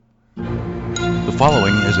The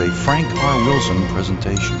following is a Frank R. Wilson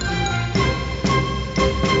presentation.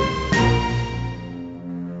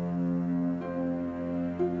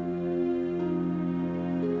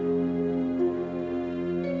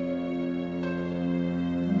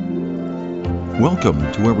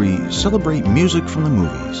 Welcome to where we celebrate music from the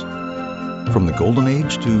movies. From the golden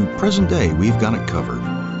age to present day, we've got it covered.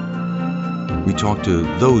 We talk to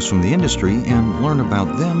those from the industry and learn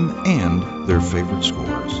about them and their favorite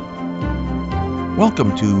scores.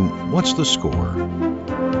 Welcome to What's the Score?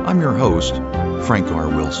 I'm your host, Frank R.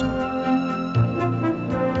 Wilson.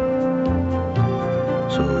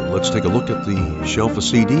 So let's take a look at the shelf of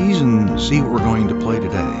CDs and see what we're going to play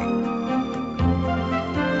today.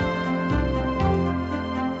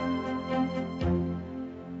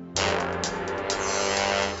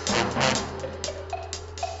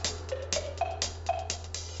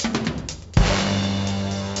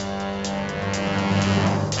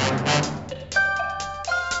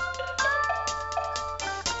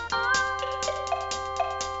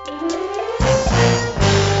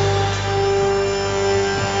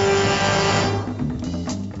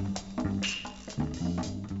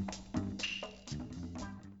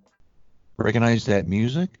 Recognize that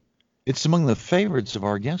music? It's among the favorites of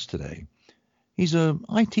our guest today. He's a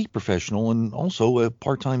IT professional and also a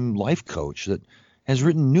part-time life coach that has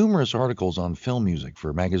written numerous articles on film music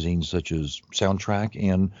for magazines such as Soundtrack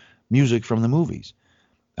and Music from the Movies.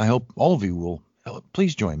 I hope all of you will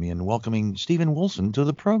please join me in welcoming Steven Wilson to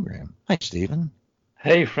the program. Hi, Steven.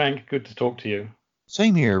 Hey, Frank. Good to talk to you.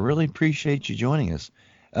 Same here. Really appreciate you joining us.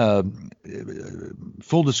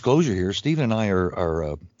 Full disclosure here, Steven and I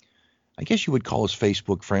are I guess you would call us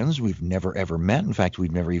Facebook friends. We've never, ever met. In fact,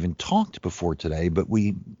 we've never even talked before today, but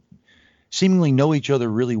we seemingly know each other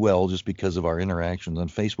really well just because of our interactions on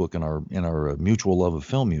Facebook and our mutual love of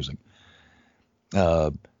film music.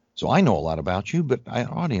 So I know a lot about you, but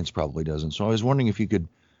our audience probably doesn't. So I was wondering if you could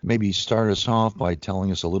maybe start us off by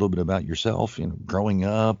telling us a little bit about yourself, growing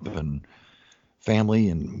up and family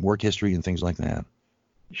and work history and things like that.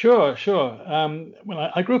 Sure.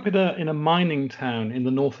 Well, I grew up in a mining town in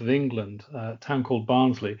the north of England, a town called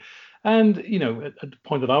Barnsley. And, at the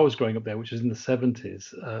point that I was growing up there, which was in the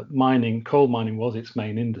 70s, coal mining was its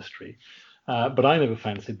main industry. But I never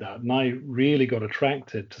fancied that. And I really got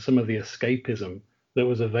attracted to some of the escapism that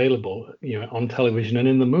was available, on television and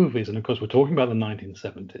in the movies. And of course, we're talking about the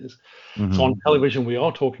 1970s. Mm-hmm. So on television, we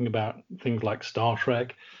are talking about things like Star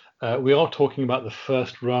Trek. We are talking about the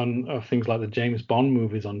first run of things like the James Bond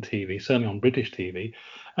movies on TV, certainly on British TV.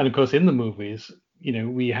 And of course, in the movies,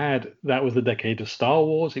 that was the decade of Star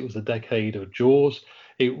Wars. It was the decade of Jaws.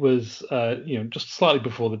 It was, just slightly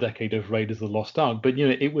before the decade of Raiders of the Lost Ark. But,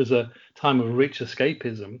 it was a time of rich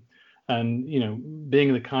escapism. And,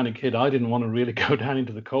 being the kind of kid, I didn't want to really go down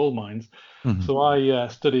into the coal mines. Mm-hmm. So I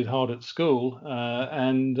studied hard at school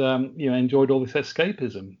and enjoyed all this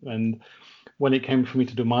escapism. And when it came for me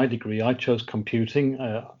to do my degree, I chose computing.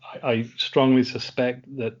 I strongly suspect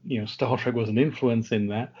that Star Trek was an influence in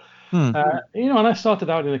that. And I started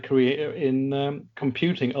out in a career in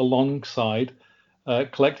computing alongside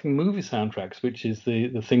collecting movie soundtracks, which is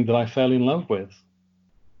the thing that I fell in love with.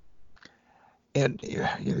 And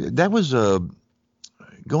that was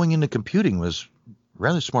going into computing was a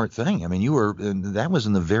rather smart thing. I mean, that was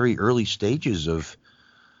in the very early stages of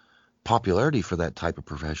popularity for that type of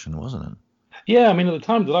profession, wasn't it? Yeah, I mean, at the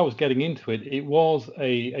time that I was getting into it, it was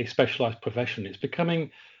a specialized profession. It's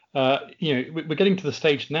becoming, we're getting to the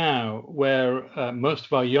stage now where most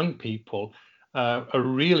of our young people are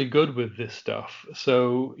really good with this stuff.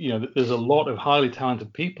 So, there's a lot of highly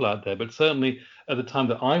talented people out there, but certainly at the time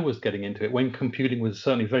that I was getting into it, when computing was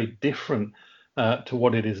certainly very different to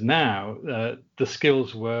what it is now, the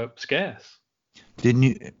skills were scarce. Didn't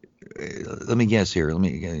you, let me guess here,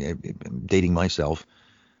 I'm dating myself.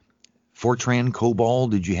 Fortran,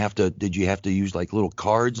 COBOL, did you have to use like little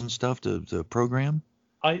cards and stuff to program?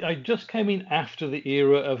 I just came in after the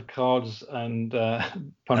era of cards and punch.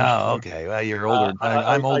 Oh, okay. Well, you're older.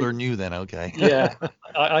 I'm older than you then. Okay. Yeah,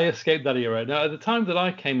 I escaped that era. Now, at the time that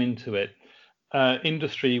I came into it,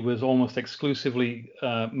 industry was almost exclusively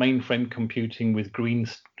mainframe computing with green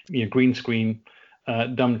screen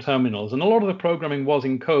dumb terminals, and a lot of the programming was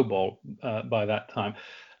in COBOL by that time.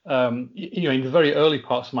 In the very early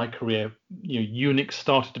parts of my career, Unix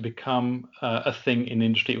started to become a thing in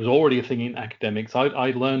industry. It was already a thing in academics.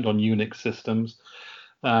 I learned on Unix systems,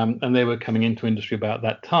 and they were coming into industry about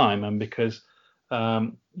that time. And because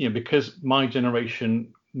my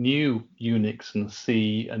generation knew Unix and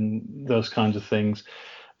C and those kinds of things,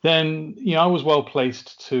 then I was well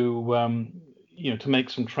placed to make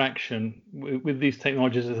some traction with these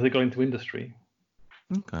technologies as they got into industry.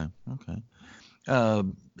 Okay. Okay. Uh,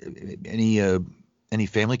 any any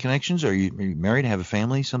family connections? Are you married? Have a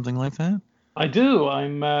family? Something like that? I do.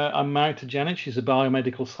 I'm married to Janet. She's a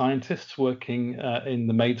biomedical scientist working in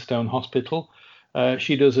the Maidstone Hospital.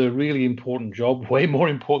 She does a really important job, way more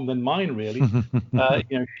important than mine, really.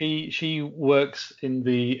 She works in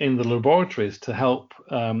the laboratories to help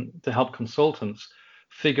consultants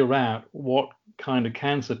figure out what kind of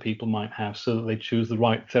cancer people might have, so that they choose the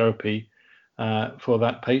right therapy for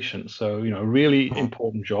that patient. So, a really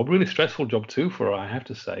important job, really stressful job too for her, I have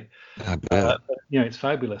to say. I bet. It's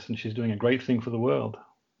fabulous, and she's doing a great thing for the world.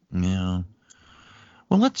 Yeah.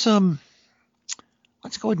 Well, let's go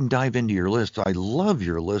ahead and dive into your list. I love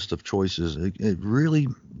your list of choices. It really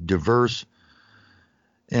diverse.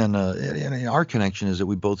 And our connection is that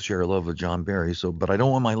we both share a love of John Barry. So, but I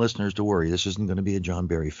don't want my listeners to worry. This isn't going to be a John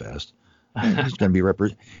Barry fest. He's going to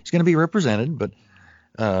be he's going to be represented, but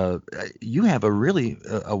uh, you have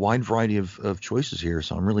a wide variety of choices here.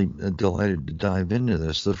 So I'm really delighted to dive into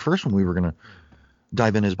this. The first one we were going to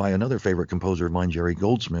dive in is by another favorite composer of mine, Jerry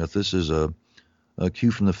Goldsmith. This is a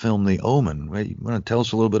cue from the film The Omen. You want to tell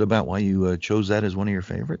us a little bit about why you chose that as one of your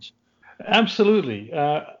favorites? Absolutely.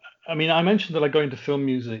 I mean, I mentioned that I got into film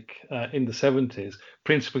music in the 70s,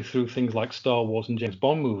 principally through things like Star Wars and James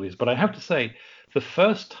Bond movies. But I have to say, the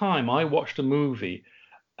first time I watched a movie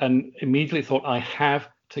and immediately thought I have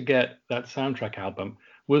to get that soundtrack album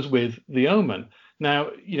was with The Omen. Now,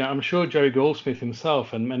 I'm sure Jerry Goldsmith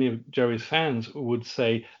himself and many of Jerry's fans would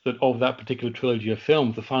say that of that particular trilogy of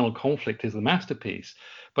films, The Final Conflict is the masterpiece.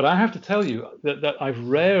 But I have to tell you that I've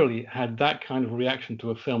rarely had that kind of reaction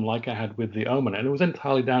to a film like I had with The Omen. And it was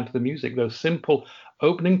entirely down to the music. Those simple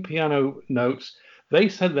opening piano notes, they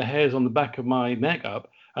set the hairs on the back of my neck up.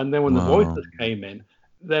 And then when the Wow. voices came in,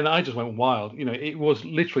 then I just went wild. It was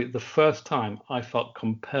literally the first time I felt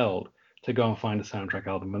compelled to go and find a soundtrack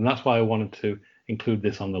album, and that's why I wanted to include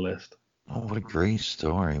this on the list. Oh, what a great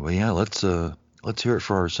story. Well, yeah, let's hear it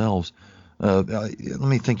for ourselves. Let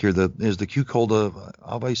me think here. Is the cue called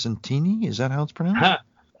Ave Santini? Is that how it's pronounced?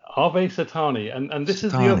 Ave Satani, and this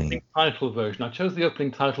is the Satani. opening title version. I chose the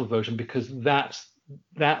opening title version because that's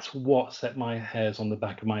what set my hairs on the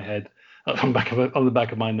back of my head, on the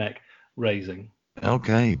back of my neck, raising.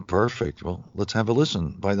 Okay, perfect. Well, let's have a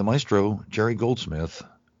listen by the maestro Jerry Goldsmith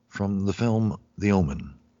from the film The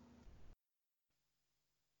Omen.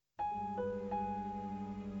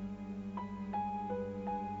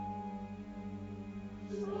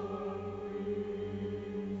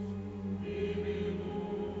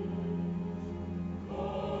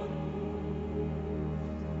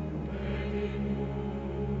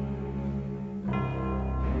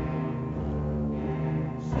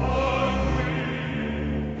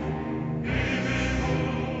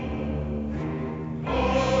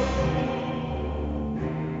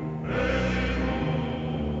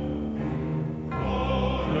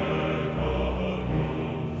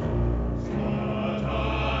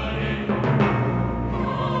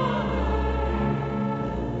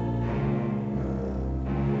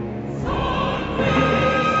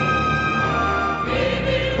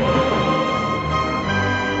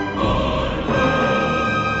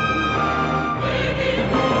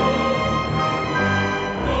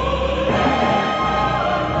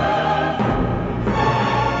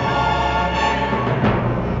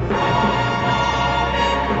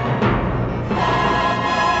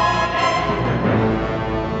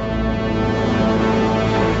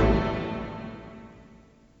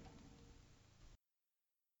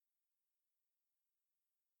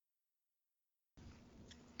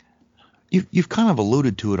 You've kind of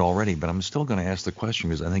alluded to it already, but I'm still going to ask the question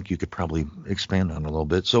because I think you could probably expand on it a little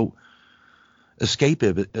bit. So,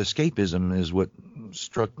 escapism is what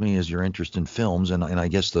struck me as your interest in films, and I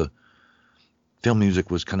guess the film music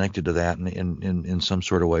was connected to that in some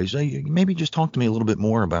sort of way. So maybe just talk to me a little bit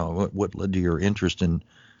more about what led to your interest in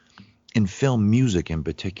film music in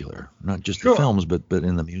particular, not just the Sure. films, but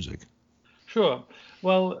in the music. Sure.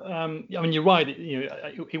 Well, I mean, you're right.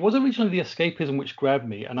 It was originally the escapism which grabbed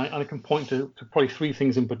me, and I can point to probably three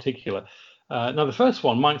things in particular. Now, the first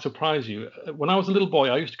one might surprise you. When I was a little boy,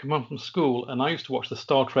 I used to come home from school and I used to watch the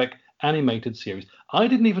Star Trek animated series. I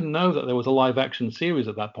didn't even know that there was a live action series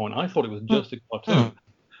at that point. I thought it was just a cartoon.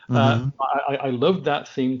 Mm-hmm. I loved that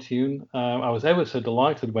theme tune. I was ever so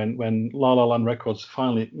delighted when La La Land Records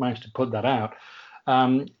finally managed to put that out.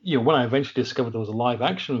 When I eventually discovered there was a live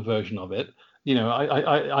action version of it,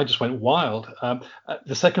 I just went wild.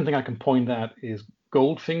 The second thing I can point out is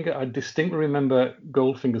Goldfinger. I distinctly remember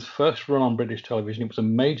Goldfinger's first run on British television. It was a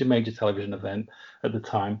major, major television event at the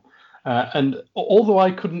time. And although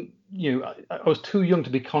I couldn't I was too young to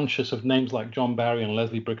be conscious of names like John Barry and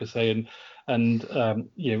Leslie Bricussé and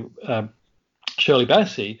Shirley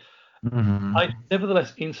Bassey. Hmm. I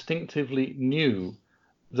nevertheless instinctively knew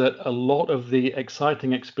that a lot of the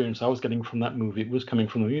exciting experience I was getting from that movie was coming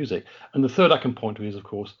from the music. And the third I can point to is, of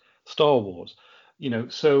course, Star Wars.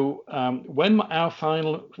 So when our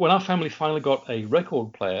family finally got a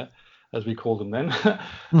record player, as we called them then,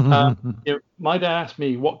 my dad asked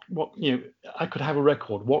me what I could have a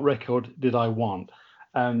record. What record did I want?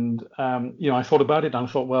 And I thought about it, and I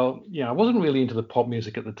thought, well, I wasn't really into the pop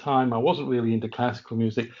music at the time. I wasn't really into classical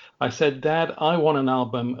music. I said, Dad, I want an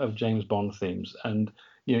album of James Bond themes. And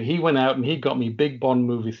he went out and he got me big Bond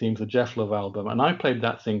movie themes, the Jeff Love album, and I played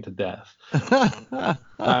that thing to death. The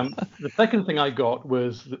second thing I got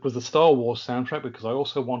was the Star Wars soundtrack because I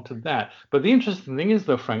also wanted that. But the interesting thing is,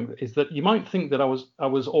 though, Frank, is that you might think that I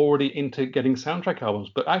was already into getting soundtrack albums,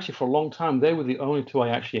 but actually for a long time they were the only two I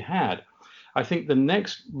actually had. I think the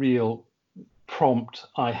next real prompt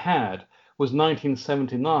I had was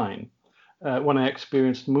 1979 when I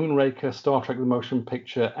experienced Moonraker, Star Trek: The Motion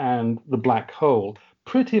Picture, and The Black Hole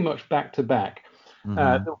pretty much back to back.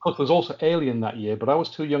 Of course, there was also Alien that year, but I was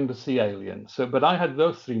too young to see Alien. But I had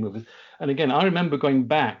those three movies, and again, I remember going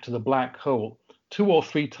back to The Black Hole 2 or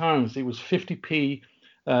 3 times. It was 50p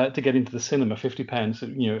to get into the cinema, 50 pence,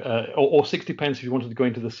 or 60 pence if you wanted to go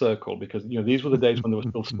into the circle, because these were the days when there were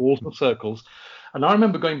still schools and circles. And I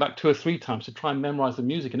remember going back 2 or 3 times to try and memorize the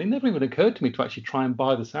music, and it never even occurred to me to actually try and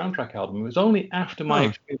buy the soundtrack album. It was only after my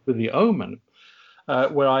experience with The Omen,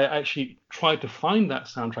 where I actually tried to find that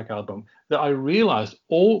soundtrack album, that I realized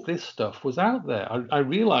all this stuff was out there. I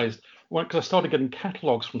realized, because I started getting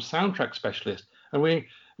catalogs from soundtrack specialists, and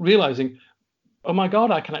realizing, oh my God,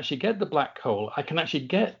 I can actually get the Black Hole. I can actually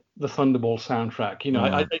get the Thunderball soundtrack.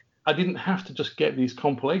 I didn't have to just get these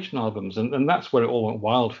compilation albums, and that's where it all went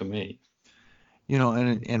wild for me.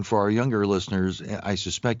 And for our younger listeners, I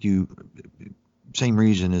suspect you, same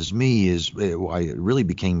reason as me, is why it really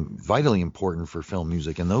became vitally important for film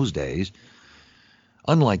music in those days.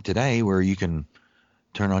 Unlike today, where you can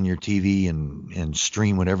turn on your TV and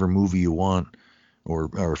stream whatever movie you want,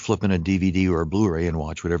 or flip in a DVD or a Blu-ray and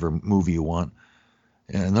watch whatever movie you want.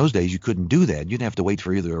 And in those days, you couldn't do that. You'd have to wait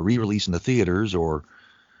for either a re-release in the theaters or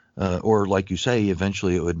like you say,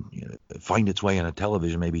 eventually it would find its way on a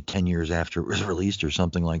television maybe 10 years after it was released or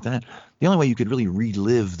something like that. The only way you could really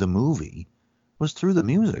relive the movie was through the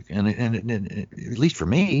music. And at least for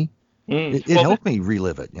me, it helped me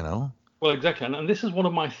relive it, Well, exactly. And this is one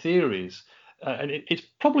of my theories. And it's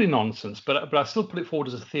probably nonsense, but I still put it forward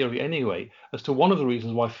as a theory anyway, as to one of the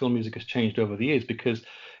reasons why film music has changed over the years. Because,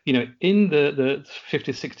 in the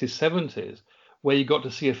 50s, 60s, 70s, where you got to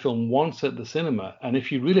see a film once at the cinema, and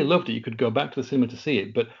if you really loved it, you could go back to the cinema to see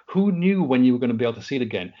it. But who knew when you were going to be able to see it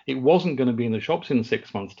again? It wasn't going to be in the shops in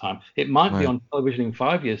 6 months' time. It might be on television in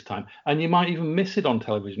 5 years' time, and you might even miss it on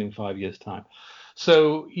television in 5 years' time.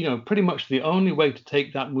 So, pretty much the only way to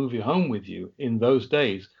take that movie home with you in those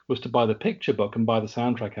days was to buy the picture book and buy the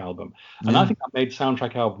soundtrack album. And I think that made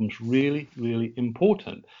soundtrack albums really, really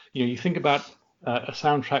important. You think about a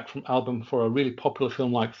soundtrack album for a really popular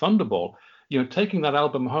film like Thunderball. Taking that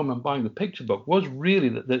album home and buying the picture book was really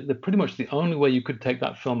the pretty much the only way you could take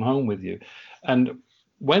that film home with you. And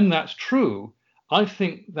when that's true, I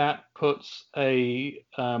think that puts a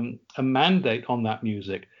mandate on that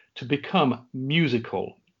music to become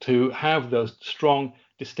musical, to have those strong,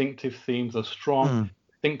 distinctive themes, those strong,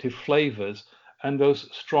 distinctive flavors, and those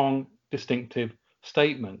strong, distinctive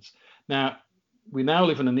statements. Now, we now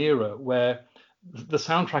live in an era where the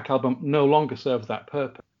soundtrack album no longer serves that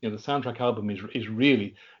purpose. The soundtrack album is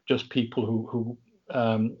really just people who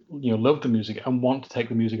love the music and want to take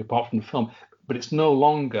the music apart from the film. But it's no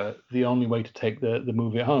longer the only way to take the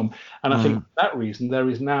movie home. And I think for that reason, there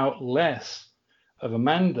is now less of a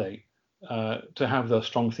mandate to have those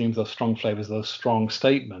strong themes, those strong flavors, those strong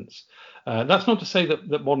statements. That's not to say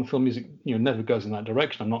that modern film music never goes in that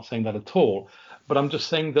direction. I'm not saying that at all. But I'm just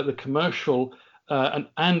saying that the commercial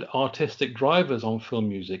and artistic drivers on film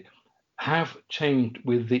music have changed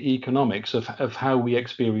with the economics of how we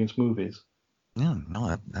experience movies. Yeah,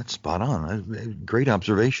 no, that's spot on. Great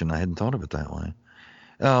observation. I hadn't thought of it that way.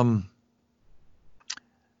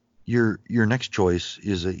 Your next choice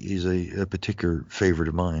is a particular favorite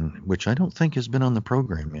of mine, which I don't think has been on the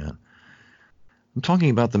program yet. I'm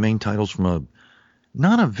talking about the main titles from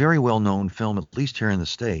not a very well-known film, at least here in the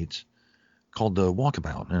States, called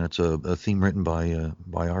Walkabout, and it's a theme written by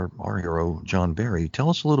our hero John Barry. Tell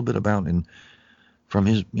us a little bit about, and from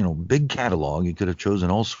his big catalog, you could have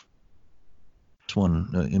chosen also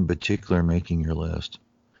one in particular making your list.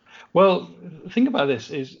 Well, the thing about this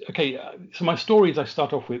is, okay, so my stories I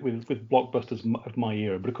start off with blockbusters of my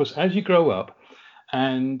era, but of course, as you grow up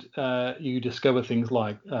and you discover things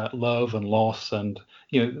like love and loss and,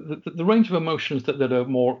 the range of emotions that are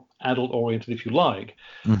more adult oriented, if you like,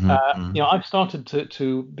 Hmm. I've started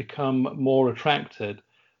to become more attracted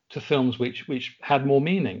to films which had more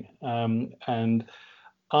meaning. And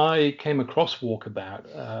I came across Walkabout.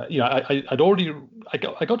 I'd already I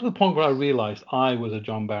got to the point where I realized I was a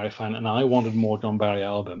John Barry fan and I wanted more John Barry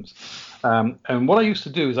albums. And what I used to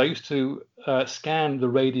do is I used to scan the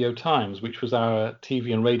Radio Times, which was our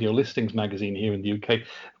TV and radio listings magazine here in the UK,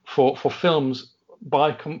 for films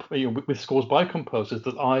with scores by composers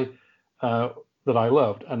uh, that I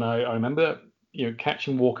loved. And I remember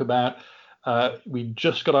catching Walkabout. We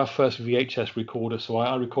just got our first VHS recorder, so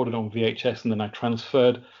I recorded on VHS and then I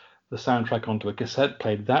transferred the soundtrack onto a cassette,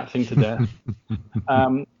 played that thing to death.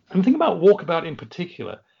 And think about Walkabout in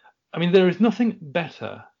particular. I mean, there is nothing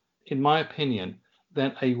better, in my opinion,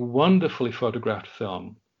 than a wonderfully photographed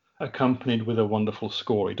film accompanied with a wonderful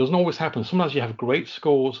score. It doesn't always happen. Sometimes you have great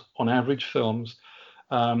scores on average films,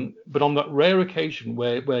 but on that rare occasion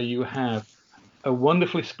where you have a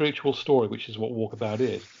wonderfully spiritual story, which is what Walkabout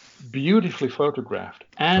is, beautifully photographed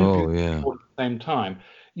and Oh, beautifully yeah. scored at the same time,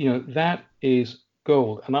 that is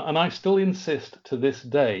gold. And I still insist to this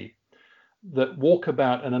day that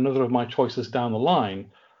Walkabout and another of my choices down the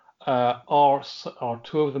line are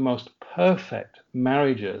two of the most perfect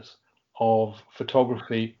marriages of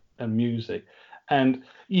photography and music. And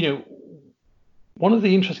one of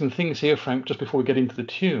the interesting things here, Frank, just before we get into the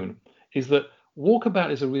tune, is that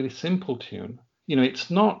Walkabout is a really simple tune.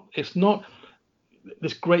 It's not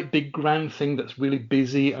this great big grand thing that's really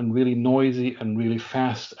busy and really noisy and really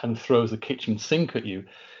fast and throws the kitchen sink at you.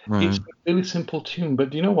 It's Right. a really simple tune, but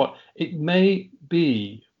do you know what? It may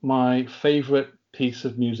be my favorite piece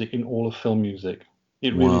of music in all of film music.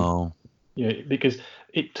 It really, Wow. because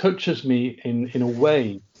it touches me in a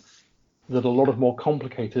way that a lot of more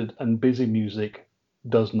complicated and busy music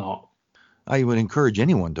does not. I would encourage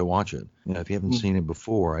anyone to watch it. If you haven't Mm. seen it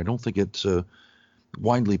before, I don't think it's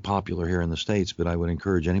widely popular here in the States, but I would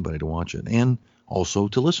encourage anybody to watch it and also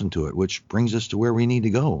to listen to it, which brings us to where we need to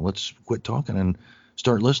go. Let's quit talking and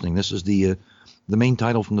start listening. This is the main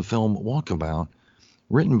title from the film Walkabout,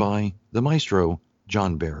 written by the maestro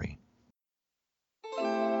John Barry.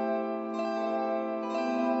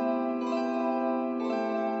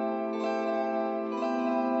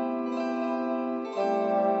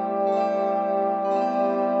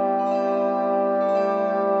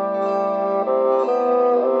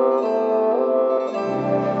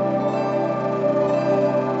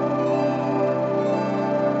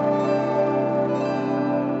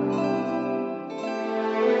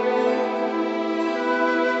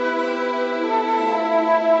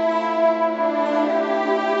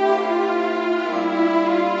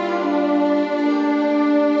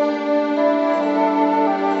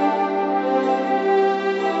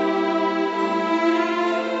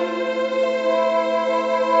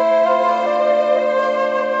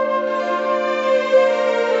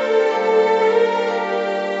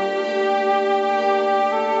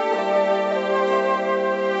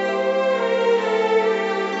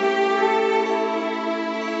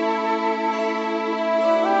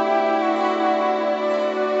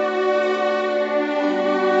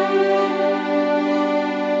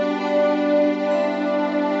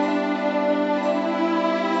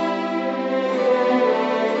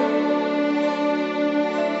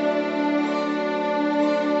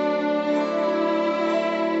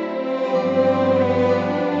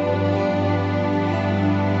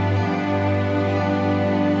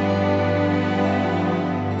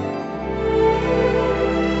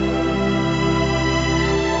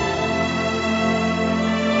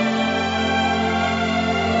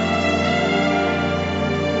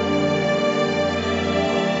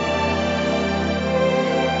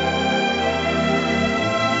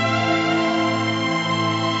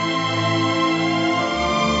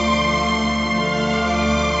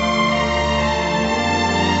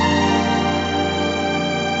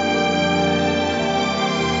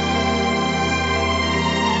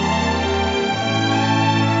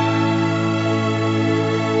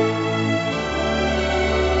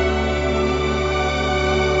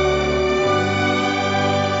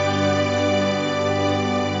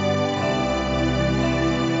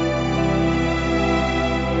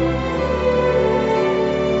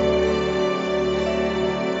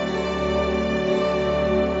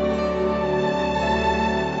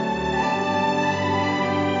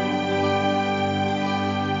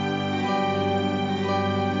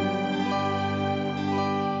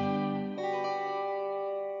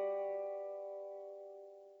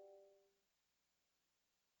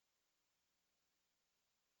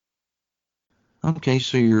 Okay,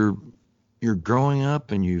 so you're growing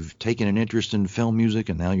up and you've taken an interest in film music,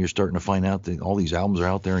 and now you're starting to find out that all these albums are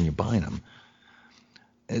out there and you're buying them.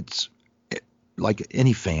 It's like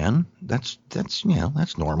any fan, that's that's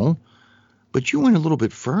normal. But you went a little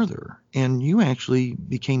bit further, and you actually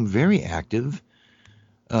became very active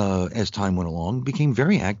as time went along. Became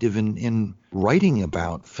very active in writing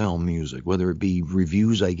about film music, whether it be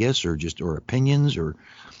reviews, I guess, or opinions, or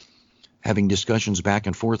having discussions back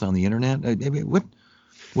and forth on the internet. I mean,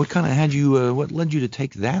 what kind of had you? What led you to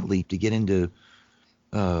take that leap to get into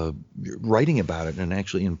writing about it and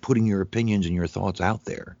actually in putting your opinions and your thoughts out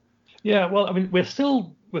there? Yeah, well, I mean, we're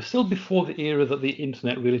still before the era that the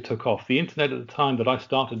internet really took off. The internet at the time that I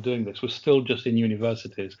started doing this was still just in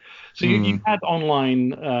universities. So you Mm, had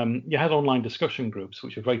online discussion groups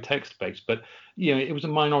which were very text based, but it was a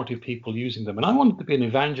minority of people using them. And I wanted to be an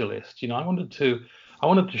evangelist. I wanted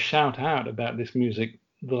to shout out about this music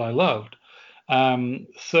that I loved.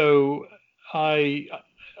 So I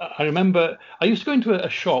I remember I used to go into a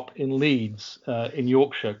shop in Leeds, in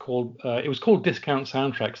Yorkshire, called it was called Discount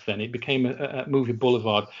Soundtracks then. It became a Movie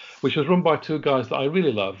Boulevard, which was run by two guys that I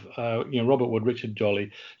really love, Robert Wood, Richard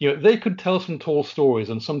Jolly. They could tell some tall stories,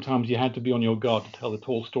 and sometimes you had to be on your guard to tell the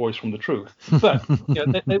tall stories from the truth. But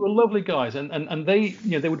they were lovely guys, and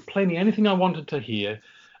they would play me anything I wanted to hear.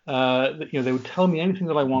 They would tell me anything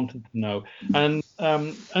that I wanted to know, and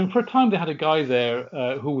for a time they had a guy there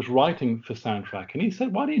who was writing for Soundtrack, and he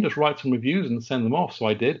said, "Why don't you just write some reviews and send them off?" So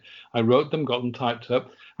I did. I wrote them, got them typed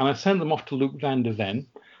up, and I sent them off to Luke van der Ven,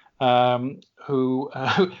 who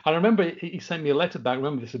I remember he sent me a letter back.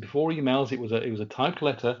 Remember, this is before emails. It was a typed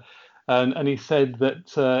letter. And he said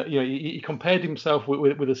that he compared himself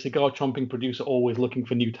with a cigar chomping producer always looking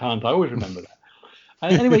for new talent. I always remember that.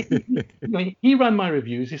 And anyway, he ran my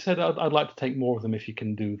reviews. He said, I'd like to take more of them if you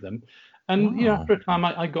can do them. And wow. after a time,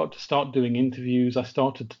 I got to start doing interviews. I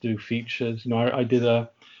started to do features. I did a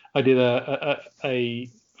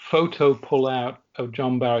photo pull out of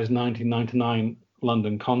John Barry's 1999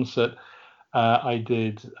 London concert. I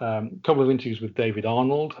did a couple of interviews with David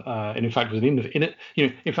Arnold, and in fact, was in it.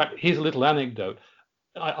 In fact, here's a little anecdote.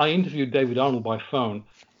 I interviewed David Arnold by phone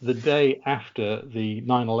the day after the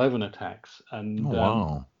 9/11 attacks, Oh, and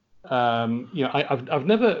wow. I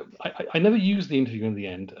never used the interview in the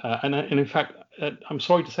end, and in fact, I'm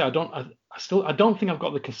sorry to say I don't think I've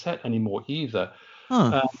got the cassette anymore either.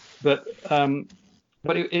 Huh. Uh, but um,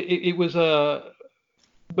 but it was a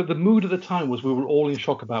but the mood of the time was we were all in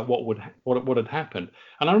shock about what had happened.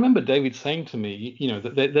 And I remember David saying to me,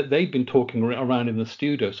 that they'd been talking around in the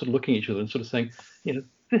studio, sort of looking at each other and sort of saying,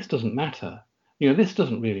 this doesn't matter. This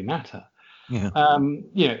doesn't really matter. Yeah.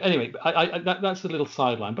 Anyway, that's a little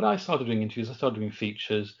sideline. But I started doing interviews. I started doing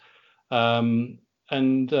features. And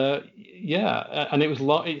it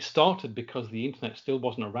it started because the internet still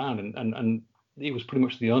wasn't around, and it was pretty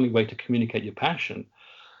much the only way to communicate your passion.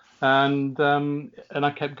 And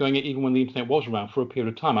I kept going it even when the internet was around for a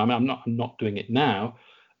period of time. I mean, I'm not doing it now,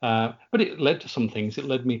 but it led to some things. It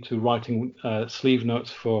led me to writing sleeve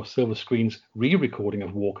notes for Silver Screen's re-recording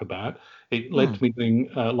of Walkabout. It led Hmm. to me doing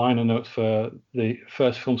liner notes for the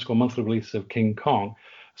first Film Score monthly release of King Kong.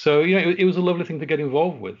 So it was a lovely thing to get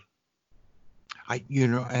involved with.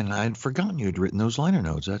 And I'd forgotten you'd written those liner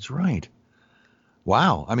notes. That's right.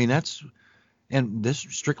 Wow. I mean, and this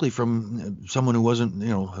strictly from someone who wasn't,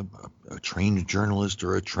 a trained journalist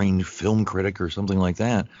or a trained film critic or something like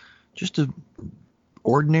that. Just a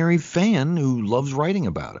ordinary fan who loves writing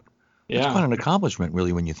about it. That's Yeah. quite an accomplishment,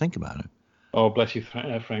 really, when you think about it. Oh, bless you,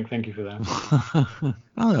 Frank. Thank you for that.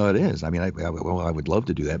 Oh, no, it is. I mean, I would love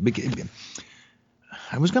to do that.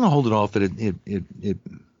 I was going to hold it off, but it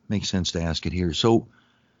makes sense to ask it here. So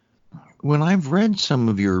when I've read some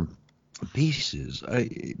of your pieces,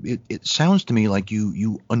 it sounds to me like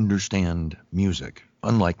you understand music.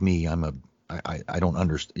 Unlike me, I don't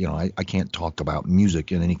understand. I can't talk about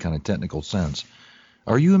music in any kind of technical sense.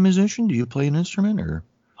 Are you a musician? Do you play an instrument or?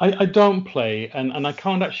 I don't play, and I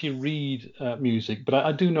can't actually read music, but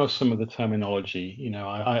I do know some of the terminology.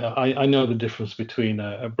 I know the difference between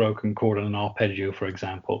a broken chord and an arpeggio, for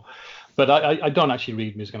example. But I don't actually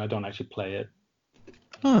read music, and I don't actually play it.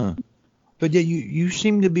 Huh. But yeah, you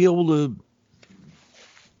seem to be able to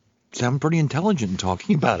sound pretty intelligent in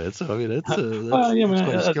talking about it. So I mean, Well, yeah, I that's mean,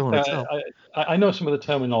 quite a as skill in I, itself. say, I know some of the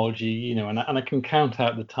terminology, and I can count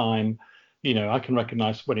out the time. I can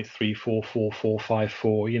recognize when it's 3 4 4 4 5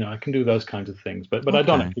 4. I can do those kinds of things, but I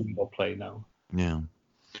don't Okay. actually read or play, no. Yeah.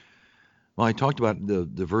 Well, I talked about the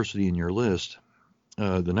diversity in your list.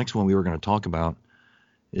 The next one we were going to talk about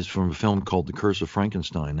is from a film called The Curse of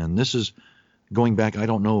Frankenstein, and this is going back, I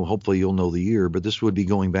don't know, hopefully you'll know the year, but this would be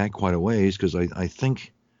going back quite a ways because I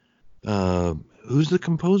think, who's the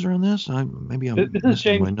composer on this? Maybe I'm This is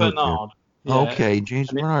missing James my notes here. Bernard. Yeah, Okay, James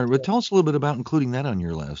and Bernard. But tell us a little bit about including that on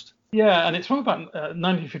your list. it's from about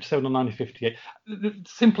 1957 or 1958.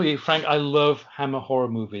 Simply, Frank, I love Hammer horror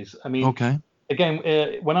movies. I mean, Okay. again,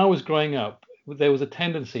 when I was growing up, there was a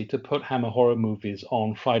tendency to put Hammer horror movies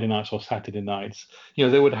on Friday nights or Saturday nights.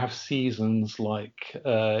 They would have seasons like,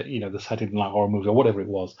 the Saturday Night Horror movie or whatever it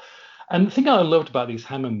was. And the thing I loved about these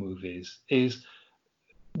Hammer movies is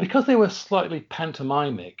because they were slightly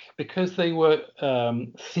pantomimic, because they were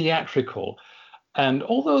theatrical, and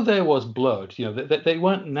although there was blood, they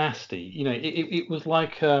weren't nasty. It was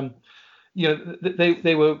like,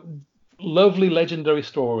 they were lovely legendary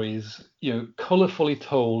stories, colorfully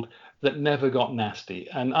told that never got nasty,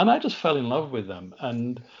 and I just fell in love with them.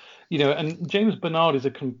 And James Bernard is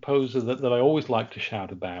a composer that I always like to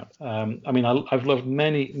shout about. I mean, I've loved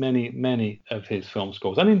many, many, many of his film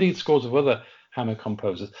scores, and indeed scores of other Hammer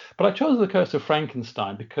composers. But I chose The Curse of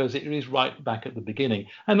Frankenstein because it is right back at the beginning,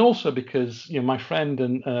 and also because my friend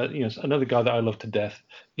and another guy that I love to death,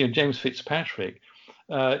 James Fitzpatrick,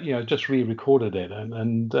 just re-recorded it,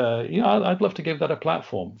 and I'd love to give that a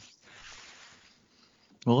platform.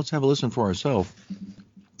 Well, let's have a listen for ourselves.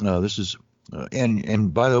 This is,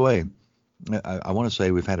 and by the way, I want to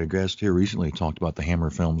say we've had a guest here recently talked about the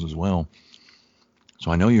Hammer films as well. So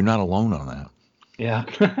I know you're not alone on that. Yeah.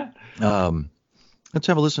 Let's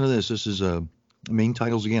have a listen to this. This is main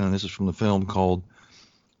titles again, and this is from the film called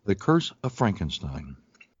The Curse of Frankenstein.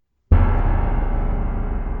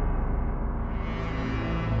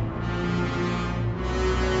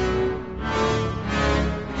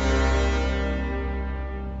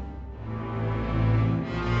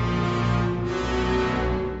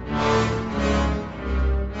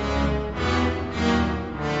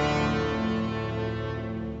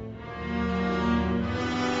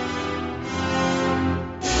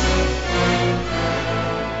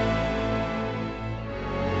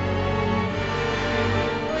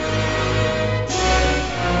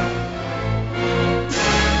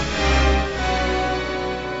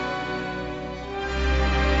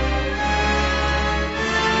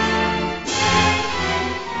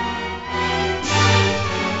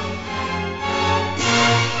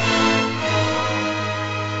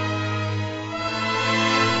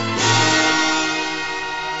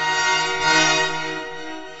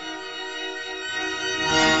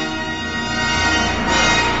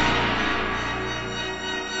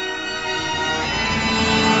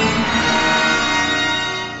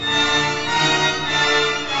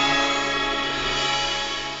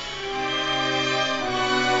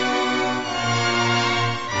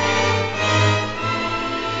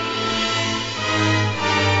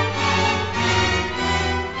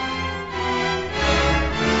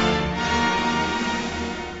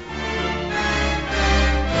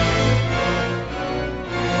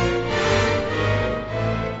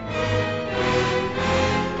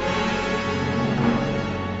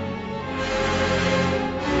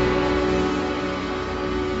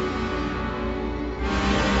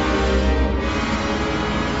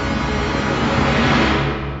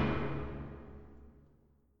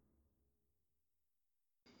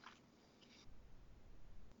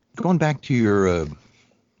 Going back to your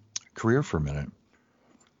career for a minute,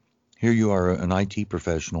 here you are an IT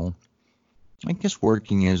professional, I guess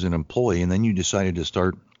working as an employee, and then you decided to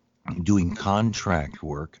start doing contract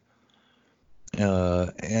work,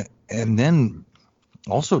 and then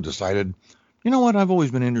also decided, you know what, I've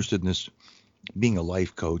always been interested in this, being a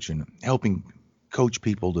life coach and helping coach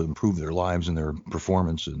people to improve their lives and their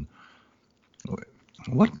performance. And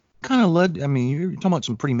what kind of led, I mean, you're talking about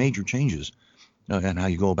some pretty major changes and how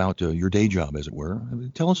you go about your day job, as it were.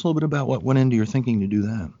 Tell us a little bit about what went into your thinking to do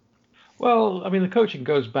that. Well, I mean, the coaching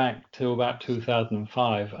goes back to about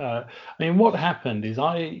 2005. I mean, what happened is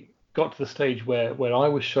I got to the stage where I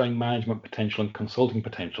was showing management potential and consulting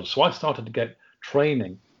potential. So I started to get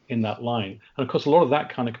training in that line. And of course, a lot of that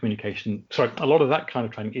kind of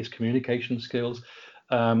training is communication skills,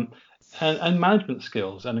 and management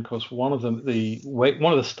skills. And of course, one of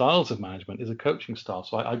the styles of management is a coaching style.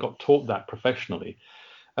 So I got taught that professionally.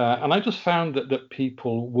 And I just found that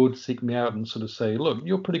people would seek me out and sort of say, look,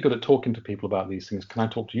 you're pretty good at talking to people about these things. Can I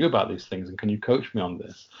talk to you about these things? And can you coach me on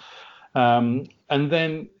this? And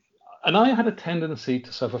I had a tendency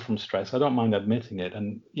to suffer from stress. I don't mind admitting it.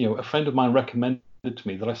 And, a friend of mine recommended to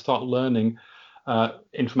me that I start learning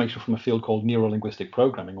information from a field called neuro-linguistic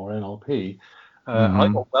programming, or NLP. I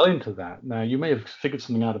got well into that. Now, you may have figured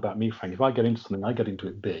something out about me, Frank. If I get into something, I get into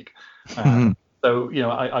it big. So,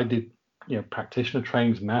 I did practitioner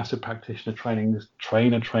trainings, master practitioner trainings,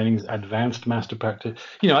 trainer trainings, advanced master practice.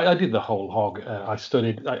 I did the whole hog. I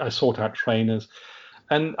studied, I sought out trainers,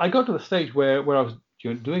 and I got to the stage where I was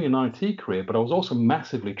doing an IT career, but I was also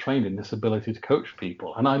massively trained in this ability to coach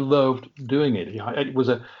people, and I loved doing it. It was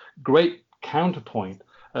a great counterpoint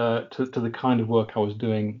to the kind of work I was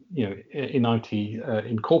doing, in IT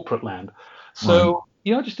in corporate land. Right. So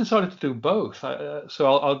I just decided to do both.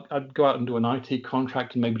 So I'd go out and do an IT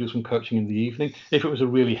contract and maybe do some coaching in the evening. If it was a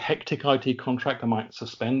really hectic IT contract, I might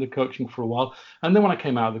suspend the coaching for a while. And then when I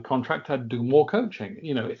came out of the contract, I'd do more coaching.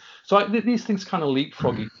 So these things kind of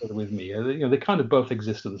leapfrog each other with me. They kind of both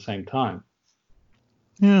exist at the same time.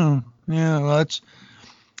 Yeah. Yeah. Well, that's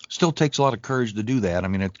still takes a lot of courage to do that. I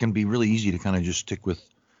mean, it can be really easy to kind of just stick with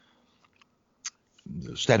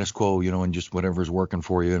the status quo, and just whatever's working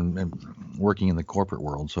for you and working in the corporate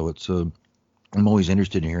world. So I'm always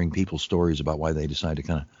interested in hearing people's stories about why they decide to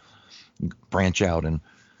kind of branch out and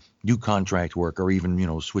do contract work, or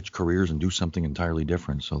even, switch careers and do something entirely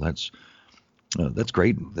different. So that's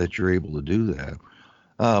great that you're able to do that.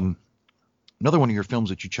 Another one of your films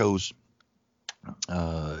that you chose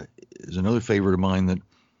is another favorite of mine that,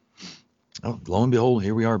 lo and behold,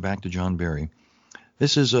 here we are back to John Barry.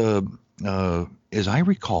 This is, as I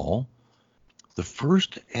recall, the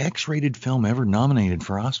first X-rated film ever nominated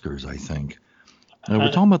for Oscars, I think.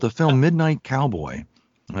 We're talking about the film Midnight Cowboy,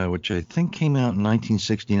 which I think came out in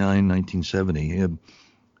 1969, 1970.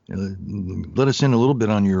 Let us in a little bit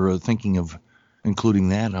on your thinking of including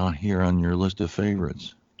that on here on your list of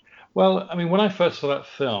favorites. Well, I mean, when I first saw that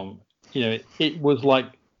film, it was like,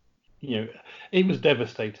 it was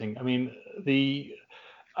devastating. I mean,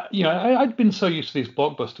 I'd been so used to these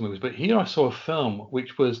blockbuster movies, but here I saw a film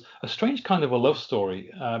which was a strange kind of a love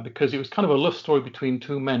story, because it was kind of a love story between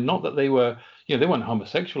two men. Not that they were, they weren't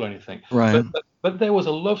homosexual or anything, Right. but there was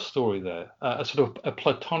a love story there, a sort of a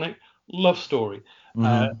platonic love story,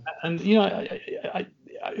 Mm-hmm. and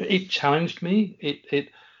it challenged me. It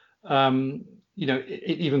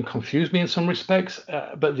even confused me in some respects,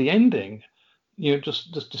 but the ending,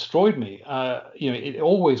 just destroyed me. It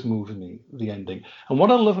always moves me, the ending. And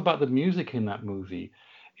what I love about the music in that movie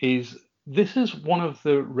is this is one of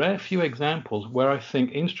the rare few examples where I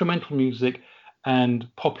think instrumental music and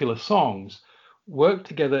popular songs work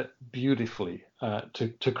together beautifully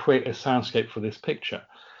to create a soundscape for this picture.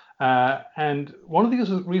 And one of the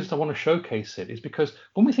other reasons I want to showcase it is because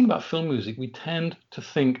when we think about film music, we tend to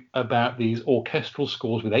think about these orchestral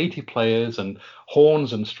scores with 80 players and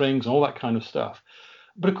horns and strings and all that kind of stuff.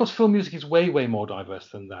 But of course, film music is way, way more diverse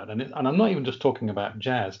than that. And I'm not even just talking about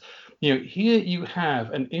jazz. Here you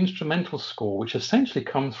have an instrumental score which essentially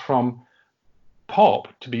comes from pop,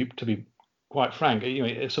 to be quite frank.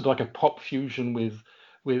 It's sort of like a pop fusion with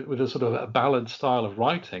a sort of a ballad style of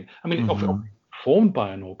writing. I mean, Mm-hmm. formed by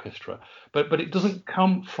an orchestra, but it doesn't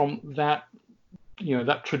come from that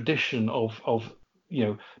that tradition of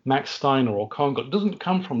Max Steiner or Congo. It doesn't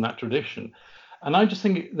come from that tradition, and I just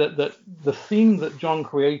think that the theme that John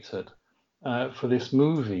created for this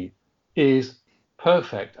movie is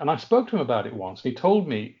perfect. And I spoke to him about it once, and he told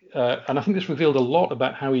me, and I think this revealed a lot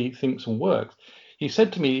about how he thinks and works. He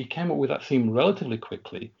said to me he came up with that theme relatively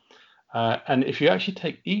quickly, and if you actually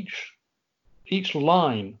take each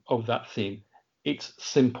line of that theme, it's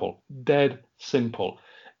simple, dead simple.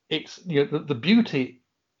 It's the beauty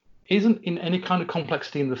isn't in any kind of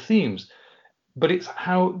complexity in the themes, but it's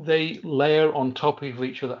how they layer on top of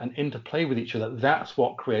each other and interplay with each other. That's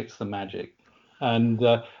what creates the magic. And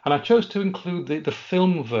I chose to include the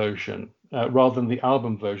film version rather than the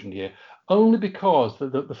album version here, only because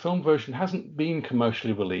the film version hasn't been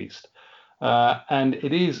commercially released, and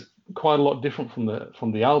it is quite a lot different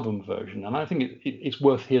from the album version. And I think it's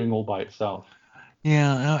worth hearing all by itself.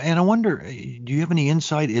 Yeah, and I wonder, do you have any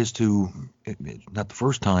insight as to, not the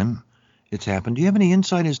first time it's happened, do you have any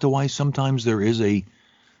insight as to why sometimes there is a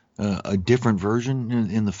different version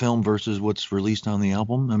in the film versus what's released on the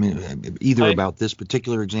album? I mean, either I, about this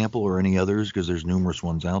particular example or any others, because there's numerous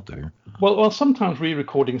ones out there. well, sometimes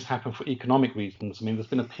re-recordings happen for economic reasons. I mean, there's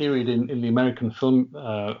been a period in the American film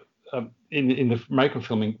in the American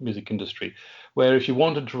film music industry where if you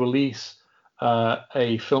wanted to release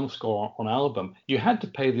a film score on album, you had to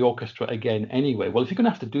pay the orchestra again anyway. Well, if you're going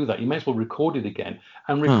to have to do that, you may as well record it again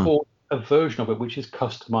and Huh. record a version of it which is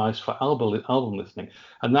customized for album listening.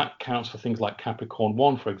 And that counts for things like Capricorn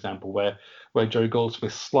One, for example, where Jerry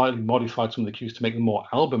Goldsmith slightly modified some of the cues to make them more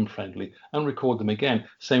album friendly and record them again.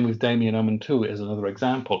 Same with Damien Omen 2 is another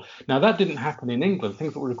example. Now, that didn't happen in England.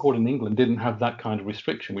 Things that were recorded in England didn't have that kind of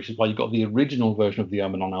restriction, which is why you got the original version of the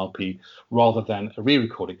Omen on LP rather than a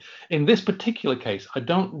re-recording. In this particular case, I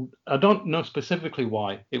don't know specifically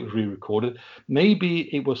why it was re-recorded.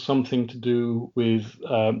 Maybe it was something to do with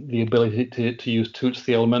the ability to use Toots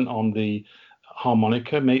Thielemans on the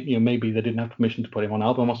harmonica. Maybe they didn't have permission to put him on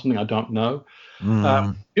album or something. I don't know.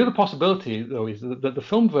 The other possibility, though, is that the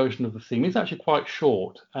film version of the theme is actually quite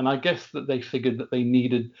short, and I guess that they figured that they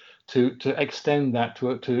needed to extend that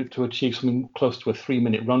to achieve something close to a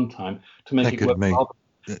 3-minute runtime to make it work.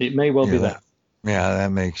 It may well be that. Yeah,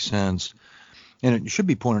 that makes sense. And it should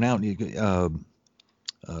be pointed out,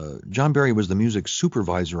 John Barry was the music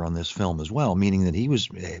supervisor on this film as well, meaning that he was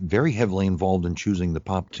very heavily involved in choosing the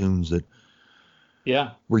pop tunes that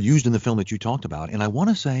were used in the film that you talked about. And I want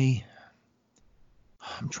to say,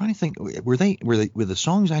 I'm trying to think, were the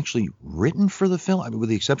songs actually written for the film? I mean, with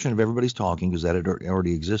the exception of Everybody's Talking, because that had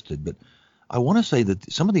already existed. But I want to say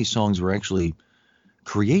that some of these songs were actually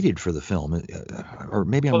created for the film, or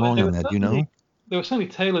maybe I'm wrong on that. Do you know? They were certainly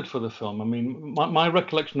tailored for the film. I mean, my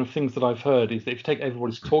recollection of things that I've heard is that if you take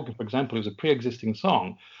Everybody's Talking, for example, it was a pre-existing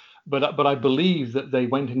song, but I believe that they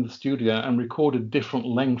went in the studio and recorded different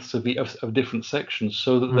lengths of different sections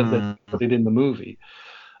so that they put it in the movie.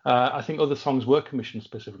 I think other songs were commissioned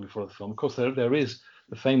specifically for the film. Of course, there is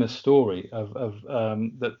the famous story of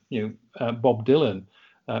that Bob Dylan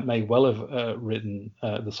may well have written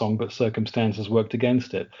the song, but circumstances worked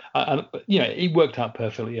against it. It worked out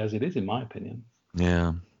perfectly as it is, in my opinion.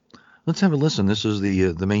 Yeah, let's have a listen. This is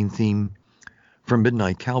the main theme from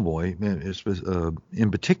Midnight Cowboy.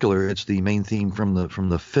 In particular, it's the main theme from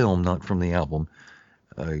the film, not from the album.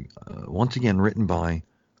 Once again, written by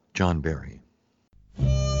John Barry.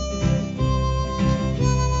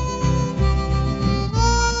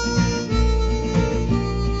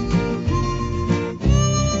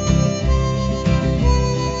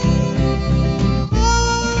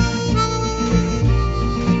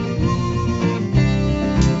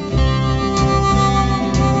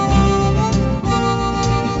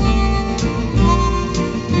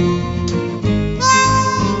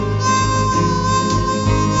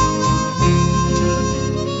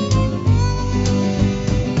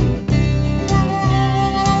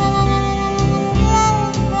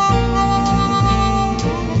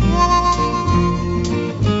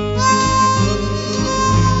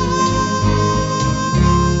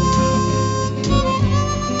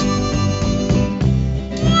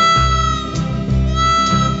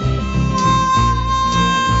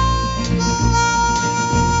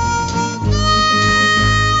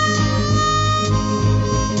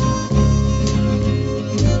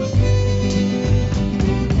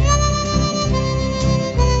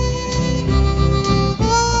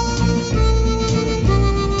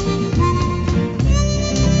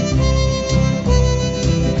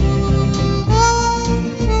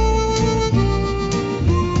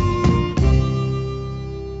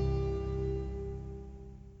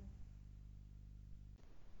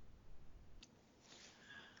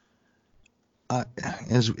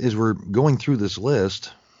 As we're going through this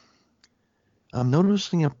list, I'm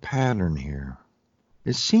noticing a pattern here.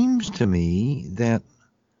 It seems to me that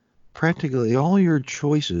practically all your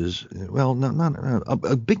choices, well, not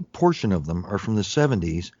a big portion of them are from the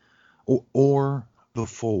 70s or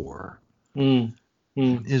before.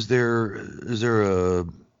 Is there a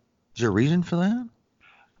reason for that?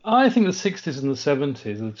 I think the 60s and the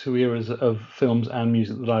 70s are the two eras of films and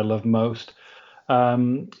music that I love most.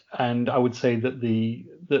 And I would say that the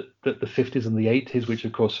 50s and the 80s, which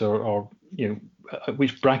of course are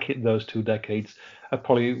which bracket those two decades, are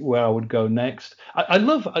probably where I would go next. I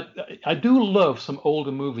do love some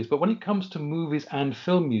older movies, but when it comes to movies and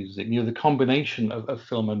film music, the combination of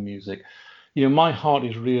film and music, my heart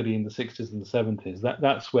is really in the 60s and the 70s.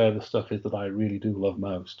 That's where the stuff is that I really do love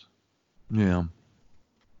most. Yeah.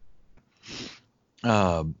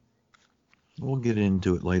 We'll get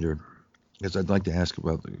into it later, because I'd like to ask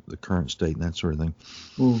about the current state and that sort of thing.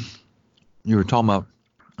 You were talking about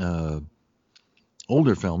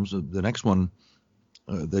older films. The next one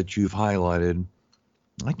that you've highlighted,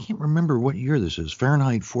 I can't remember what year this is.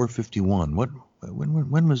 Fahrenheit 451.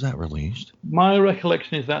 When was that released? My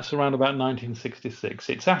recollection is that's around about 1966.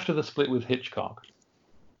 It's after the split with Hitchcock.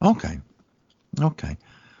 Okay.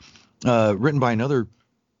 Written by another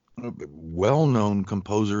well-known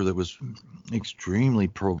composer that was extremely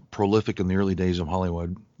prolific in the early days of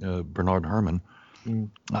Hollywood, Bernard Herrmann.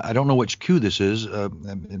 I don't know which cue this is.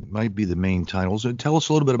 It might be the main title. So tell us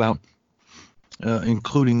a little bit about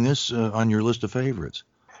including this on your list of favorites?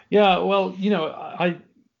 Yeah, well,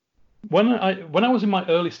 when I was in my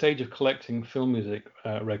early stage of collecting film music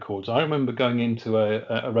records, I remember going into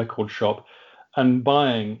a record shop and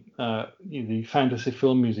buying the Fantasy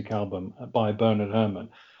Film Music album by Bernard Herrmann,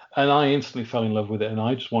 and I instantly fell in love with it, and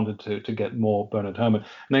I just wanted to get more Bernard Herrmann.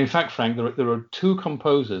 Now, in fact, Frank, there are two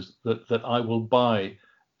composers that I will buy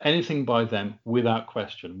anything by them without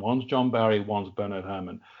question. One's John Barry, one's Bernard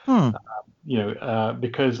Herrmann. Hmm.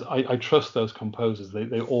 Because I trust those composers.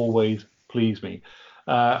 They always please me.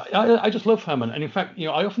 I just love Herman, and in fact,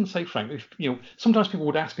 I often say, Frank, sometimes people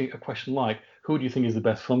would ask me a question like, "Who do you think is the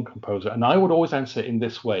best film composer?" And I would always answer in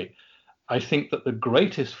this way: I think that the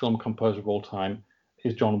greatest film composer of all time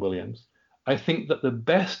is John Williams. I think that the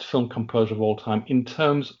best film composer of all time, in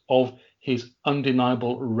terms of his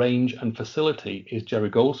undeniable range and facility, is Jerry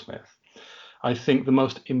Goldsmith. I think the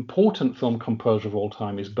most important film composer of all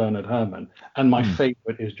time is Bernard Herrmann, and my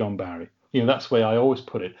favorite is John Barry. That's the way I always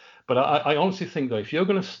put it. But I honestly think, though, if you're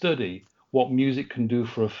going to study what music can do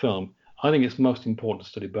for a film, I think it's most important to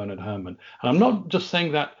study Bernard Herrmann. And I'm not just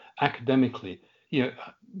saying that academically.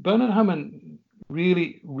 Bernard Herrmann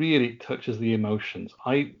really, really touches the emotions.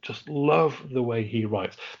 I just love the way he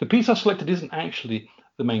writes. The piece I selected isn't actually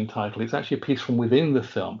the main title. It's actually a piece from within the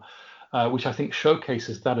film, which I think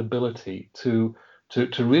showcases that ability to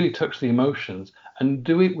really touch the emotions and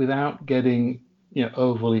do it without getting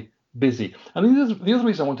overly busy. And the other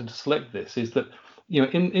reason I wanted to select this is that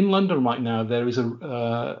in London right now there is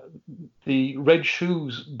the Red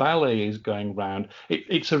Shoes ballet is going round.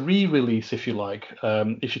 It's a re-release, if you like,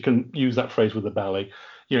 if you can use that phrase with the ballet.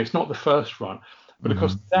 It's not the first run, but of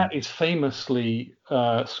course that is famously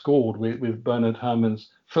scored with Bernard Herrmann's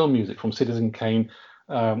film music from Citizen Kane,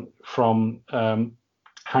 from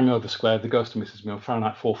Hangover Square, The Ghost of Mrs. Muir,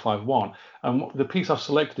 Fahrenheit 451. And the piece I've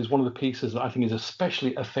selected is one of the pieces that I think is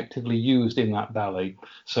especially effectively used in that ballet.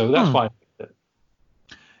 So that's why I picked it.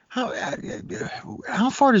 How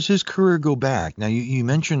far does his career go back? Now, you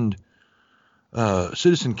mentioned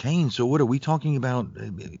Citizen Kane, so what are we talking about?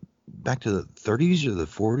 Back to the 30s or the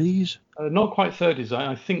 40s? Not quite 30s.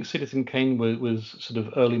 I think Citizen Kane was sort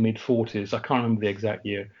of early mid 40s. I can't remember the exact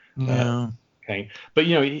year. Yeah. Okay. But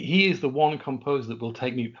he is the one composer that will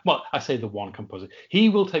take me. Well, I say the one composer. He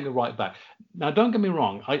will take me right back. Now, don't get me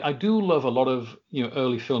wrong. I do love a lot of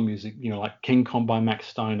early film music. Like King Kong by Max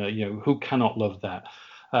Steiner. Who cannot love that?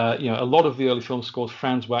 A lot of the early film scores,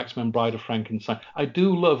 Franz Waxman, Bride of Frankenstein. I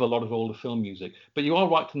do love a lot of older film music. But you are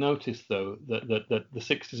right to notice, though, that the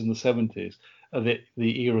 60s and the 70s are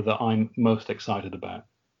the era that I'm most excited about.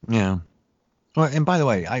 Yeah. Well, and by the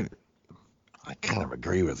way, I kind of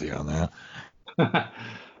agree with you on that.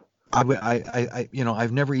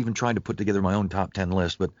 I've never even tried to put together my own top 10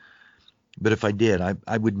 list, but if I did,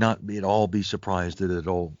 I would not at all be surprised that it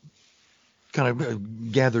all kind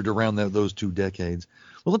of gathered around those 2 decades.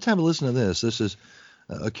 Well, let's have a listen to this. This is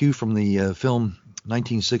a cue from the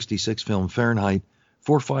 1966 film Fahrenheit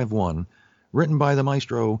 451, written by the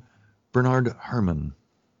maestro Bernard Herrmann.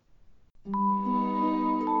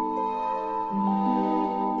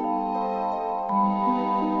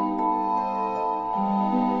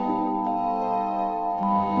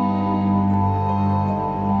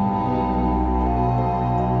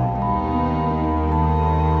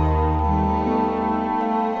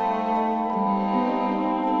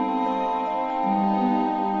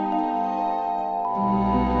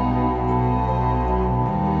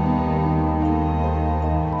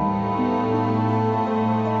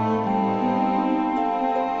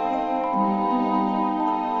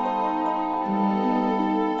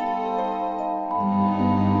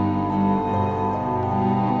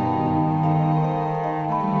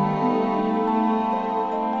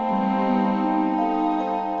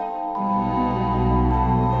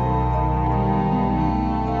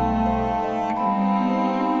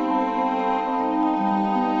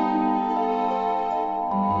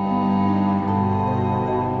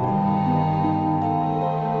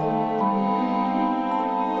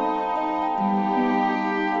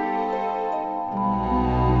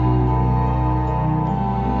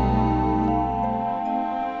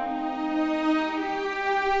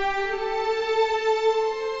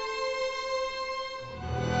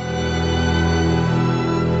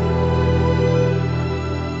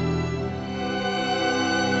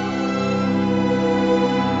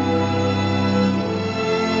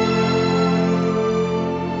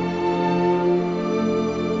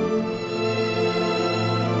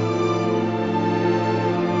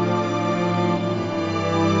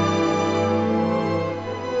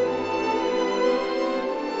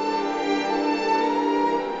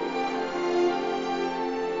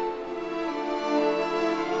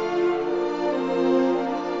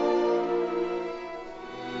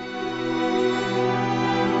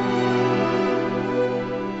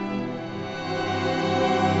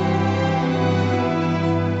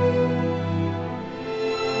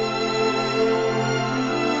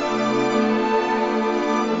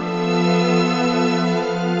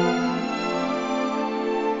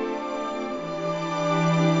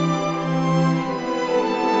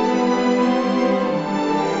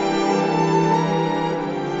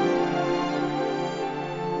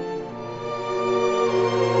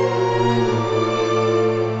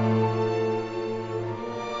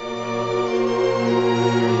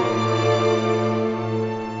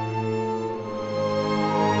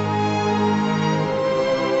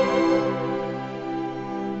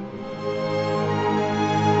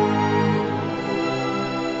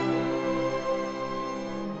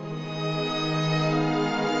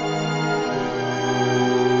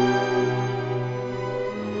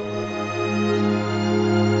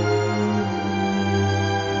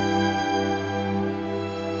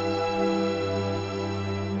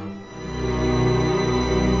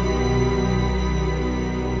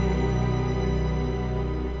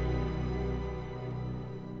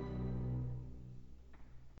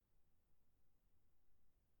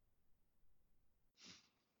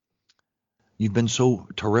 You've been so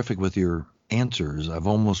terrific with your answers. I've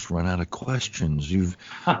almost run out of questions. You've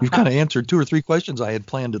kind of answered two or three questions I had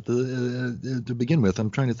planned at the to begin with.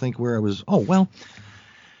 I'm trying to think where I was. Oh well,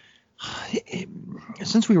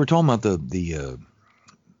 since we were talking about the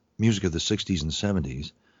music of the 60s and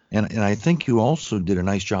 70s, and I think you also did a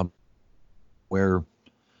nice job where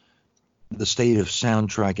the state of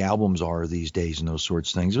soundtrack albums are these days and those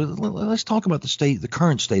sorts of things. Let's talk about the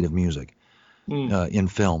current state of music in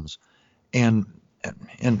films. And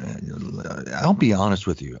I'll be honest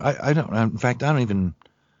with you. I don't. In fact, I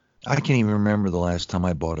can't even remember the last time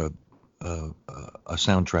I bought a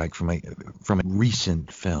soundtrack from a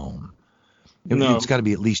recent film. It's got to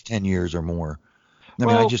be at least 10 years or more. I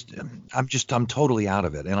mean, I'm totally out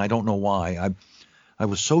of it, and I don't know why. I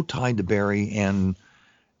was so tied to Barry and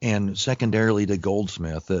secondarily to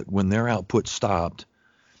Goldsmith that when their output stopped,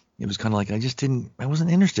 it was kind of like I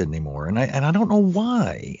wasn't interested anymore, and I don't know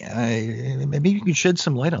why. Maybe you can shed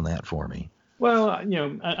some light on that for me. Well,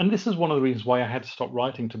 and this is one of the reasons why I had to stop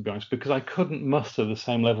writing, to be honest, because I couldn't muster the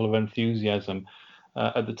same level of enthusiasm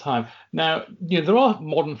at the time. Now, there are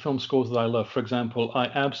modern film scores that I love. For example, I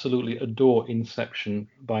absolutely adore Inception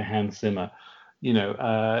by Hans Zimmer.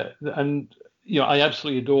 And I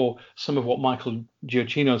absolutely adore some of what Michael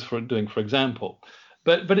Giacchino's doing, for example.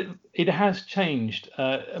 But it has changed.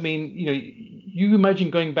 I mean, you imagine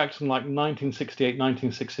going back to like 1968,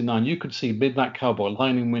 1969, you could see Midnight Cowboy,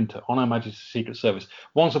 Lion in Winter, On Her Majesty's Secret Service,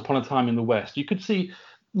 Once Upon a Time in the West. You could see,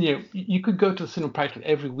 you could go to the cinema practically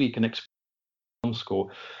every week and experience a film score.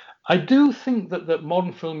 I do think that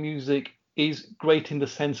modern film music is great in the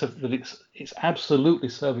sense of that it's absolutely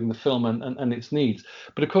serving the film and its needs.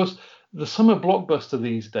 But of course, the summer blockbuster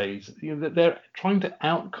these days, they're trying to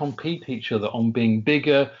outcompete each other on being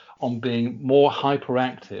bigger, on being more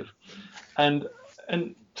hyperactive, and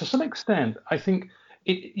to some extent, I think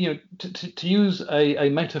to use a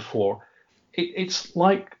metaphor, it's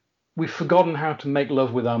like we've forgotten how to make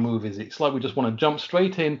love with our movies. It's like we just want to jump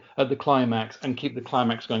straight in at the climax and keep the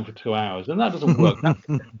climax going for 2 hours, and that doesn't work. That's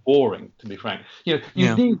boring, to be frank.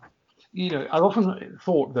 Need. I've often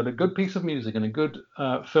thought that a good piece of music and a good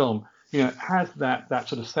film has that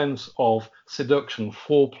sort of sense of seduction,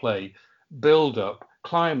 foreplay, build up,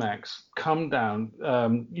 climax, come down,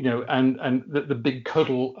 and the big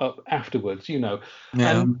cuddle up afterwards, Yeah.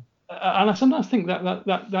 And I sometimes think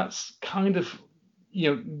that's kind of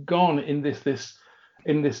gone in this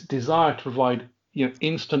desire to provide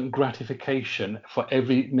instant gratification for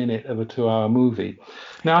every minute of a 2-hour movie.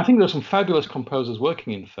 Now, I think there's some fabulous composers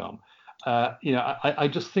working in film. I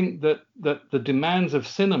just think that the demands of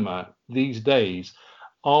cinema these days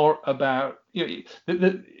are about,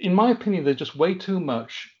 in my opinion, there's just way too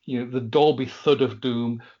much, the Dolby thud of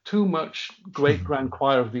doom, too much great grand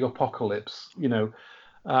choir of the apocalypse.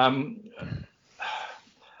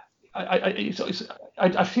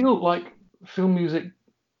 I feel like film music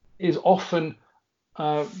is often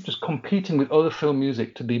just competing with other film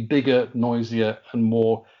music to be bigger, noisier, and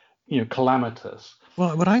more, calamitous.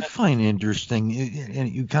 Well, what I find interesting, and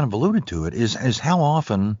you kind of alluded to it, is how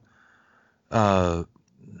often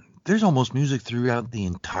there's almost music throughout the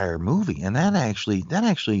entire movie, and that actually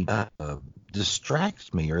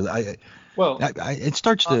distracts me, or it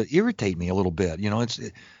starts to irritate me a little bit.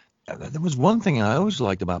 There was one thing I always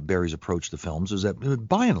liked about Barry's approach to films is that,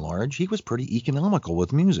 by and large, he was pretty economical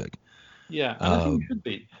with music. Yeah, and I think he should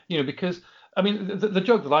be, because. I mean, the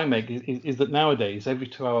joke that I make is that nowadays every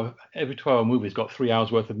 2-hour movie's got 3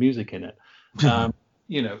 hours worth of music in it. And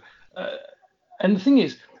the thing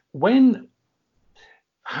is,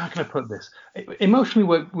 how can I put this?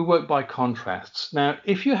 Emotionally, we work by contrasts. Now,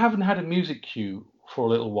 if you haven't had a music cue for a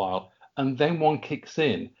little while and then one kicks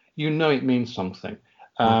in, it means something.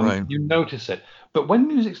 Right. You notice it. But when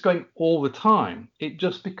music's going all the time, it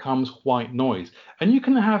just becomes white noise. And you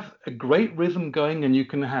can have a great rhythm going, and you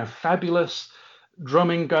can have fabulous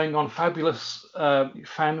drumming going on, fabulous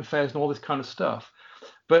fanfares and all this kind of stuff.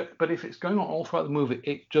 But if it's going on all throughout the movie,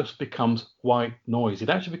 it just becomes white noise. It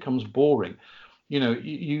actually becomes boring.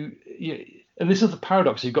 And this is the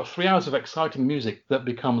paradox. You've got 3 hours of exciting music that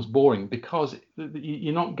becomes boring because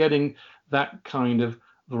you're not getting that kind of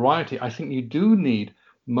variety. I think you do need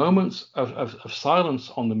moments of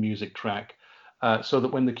silence on the music track, so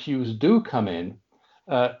that when the cues do come in,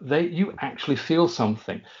 you actually feel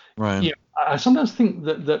something. Right. I sometimes think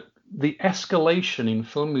that the escalation in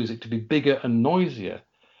film music to be bigger and noisier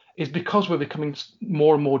is because we're becoming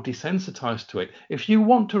more and more desensitized to it. If you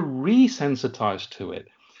want to resensitize to it,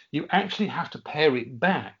 you actually have to pare it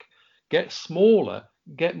back, get smaller,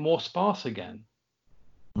 get more sparse again.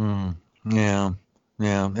 Yeah.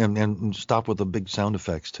 Yeah, and stop with the big sound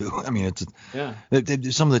effects too. I mean, Yeah.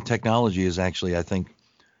 some of the technology is actually, I think,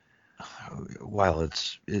 while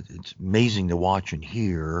it's amazing to watch and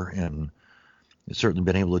hear, and it's certainly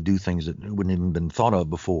been able to do things that wouldn't even been thought of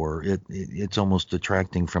before. It's almost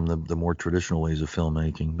detracting from the more traditional ways of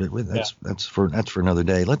filmmaking. But Yeah. that's for another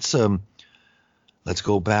day. Let's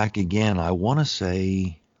go back again. I want to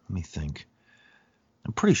say, let me think.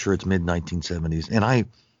 I'm pretty sure it's mid 1970s, and I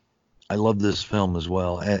love this film as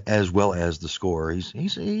well as the score.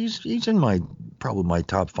 He's in my probably my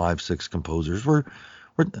top 5 6 composers.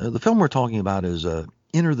 The film we're talking about is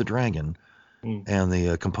Enter the Dragon, Mm. and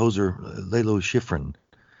the composer Lalo Schifrin.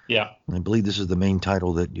 Yeah. I believe this is the main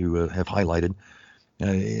title that you have highlighted.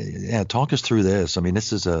 Yeah, talk us through this. I mean,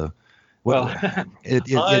 this is a Well, well,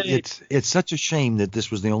 it's such a shame that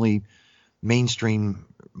this was the only mainstream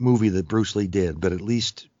movie that Bruce Lee did, but at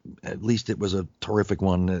least it was a terrific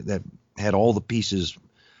one that had all the pieces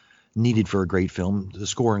needed for a great film, the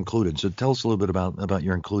score included. So tell us a little bit about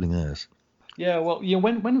your including this. yeah, well,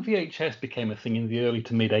 when VHS became a thing in the early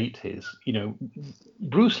to mid '80s,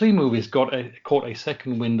 Bruce Lee movies caught a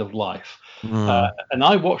second wind of life, Mm, and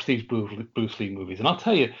I watched these Bruce Lee movies, and I'll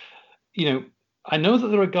tell you, you know, I know that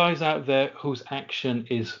there are guys out there whose action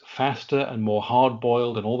is faster and more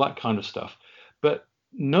hard-boiled and all that kind of stuff, but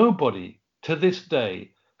nobody to this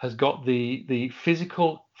day has got the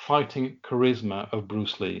physical fighting charisma of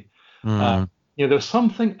Bruce Lee. Uh, mm, there's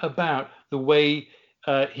something about the way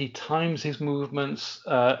he times his movements,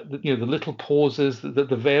 the little pauses,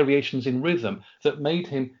 the variations in rhythm that made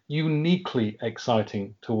him uniquely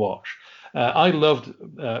exciting to watch. I loved,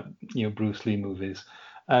 Bruce Lee movies,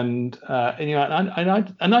 and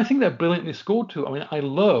I think they're brilliantly scored too.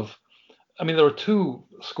 I mean, there are two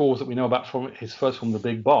scores that we know about from his first film, The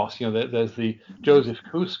Big Boss. There's the Joseph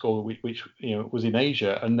Koos score, which was in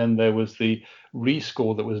Asia, and then there was the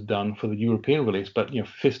rescore that was done for the European release. But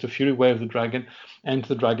Fist of Fury, Way of the Dragon, Enter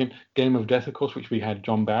the Dragon, Game of Death, of course, which we had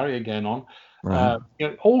John Barry again on. right.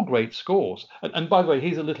 All great scores. And by the way,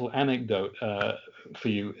 here's a little anecdote for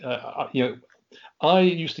you. I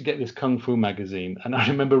used to get this Kung Fu magazine, and I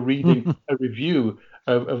remember reading a review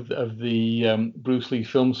of the Bruce Lee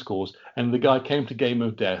film scores, and the guy came to Game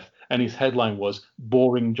of Death, and his headline was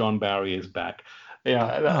 "Boring John Barry is back." Oh,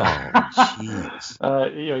 Yeah,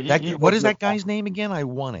 jeez. he What was is no that guy's name again? I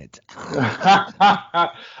want it.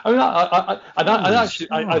 I mean, Holy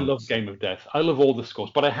I love smokes. Game of Death. I love all the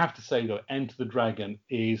scores, but I have to say though, Enter the Dragon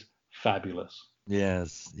is fabulous.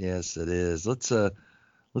 Yes, yes, it is. Let's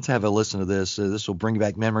have a listen to this. This will bring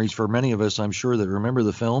back memories for many of us, I'm sure, that remember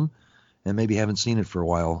the film and maybe haven't seen it for a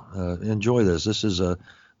while. Enjoy this. This is the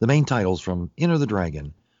main titles from Enter the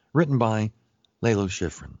Dragon, written by Lalo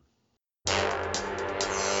Schifrin.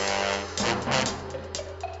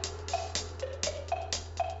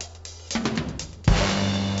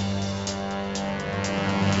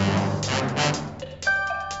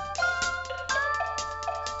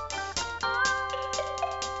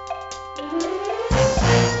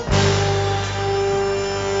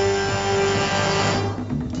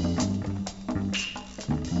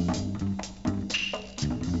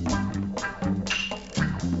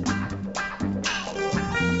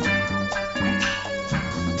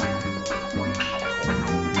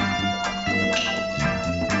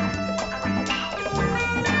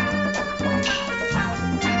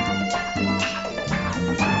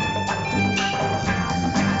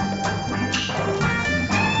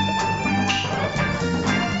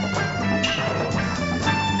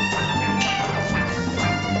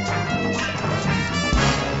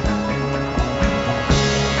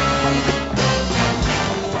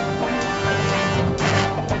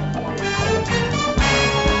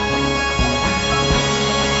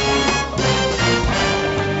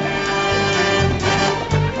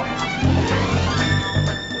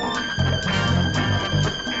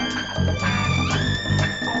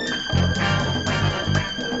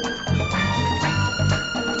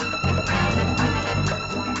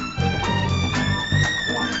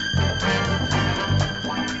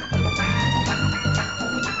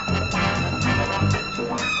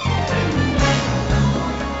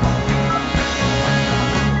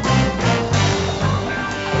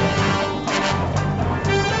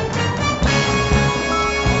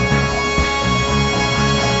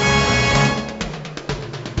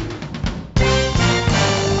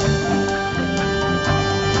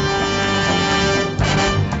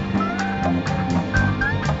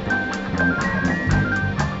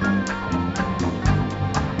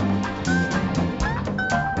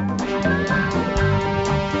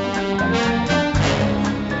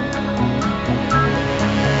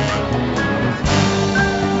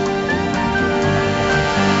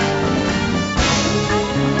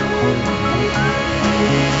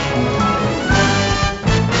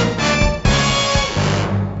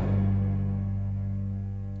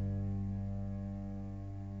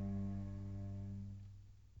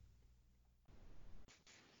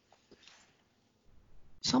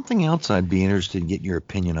 Something else I'd be interested in getting your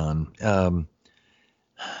opinion on.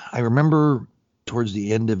 I remember towards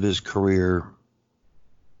the end of his career,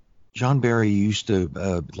 John Barry used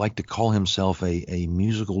to like to call himself a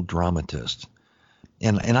musical dramatist,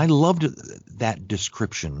 and I loved that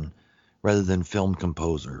description rather than film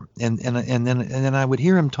composer. And then I would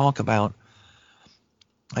hear him talk about,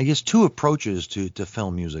 I guess, two approaches to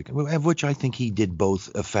film music, of which I think he did both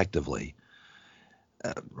effectively.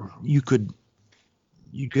 You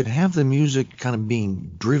could have the music kind of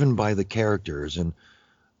being driven by the characters and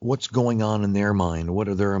what's going on in their mind, what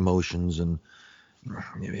are their emotions, and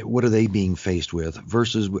what are they being faced with,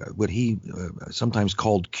 versus what he sometimes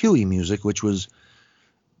called cuey music, which was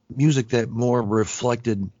music that more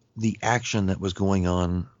reflected the action that was going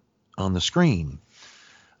on the screen.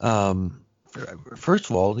 First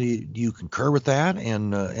of all, do you concur with that?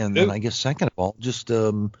 And then I guess second of all, just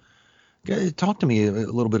talk to me a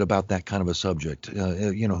little bit about that kind of a subject.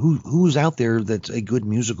 Who's out there that's a good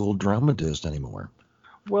musical dramatist anymore?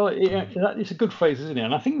 Well, it's a good phrase, isn't it?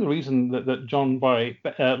 And I think the reason that John Barry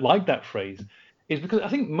liked that phrase is because I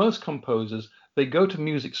think most composers, they go to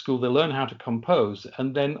music school, they learn how to compose,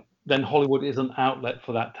 and then Hollywood is an outlet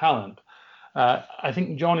for that talent. I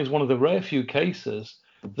think John is one of the rare few cases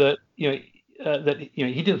that he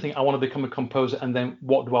didn't think, I want to become a composer, and then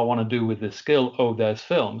what do I want to do with this skill? Oh, there's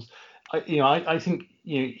films. I think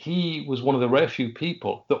he was one of the rare few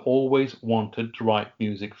people that always wanted to write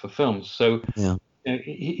music for films. So Yeah.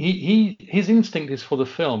 his instinct is for the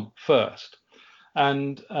film first,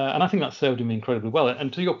 and I think that served him incredibly well.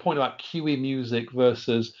 And to your point about cuey music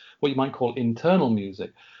versus what you might call internal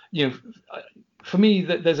music, for me,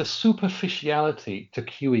 there's a superficiality to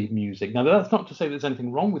cuey music. Now, that's not to say there's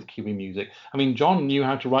anything wrong with cuey music. I mean, John knew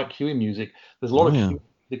how to write cuey music. There's a lot of cuey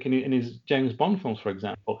music in his James Bond films, for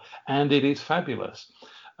example, and it is fabulous.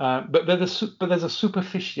 But there's a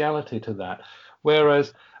superficiality to that,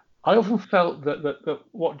 whereas I often felt that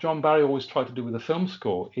what John Barry always tried to do with the film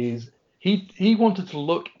score is he wanted to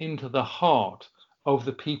look into the heart of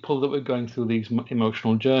the people that were going through these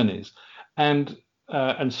emotional journeys, and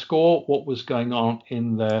score what was going on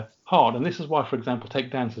in their heart. And this is why, for example,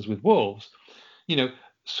 take Dances with Wolves.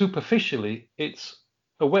 Superficially, it's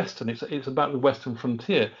a Western. It's about the Western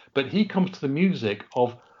frontier, but he comes to the music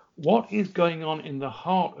of what is going on in the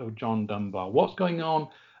heart of John Dunbar. What's going on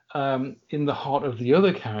in the heart of the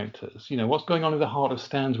other characters? What's going on in the heart of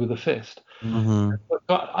Stands with a Fist? Mm-hmm.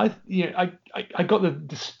 But I got the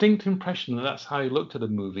distinct impression that that's how he looked at a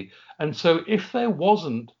movie. And so if there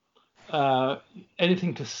wasn't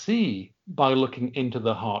anything to see by looking into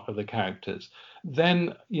the heart of the characters,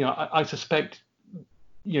 then I suspect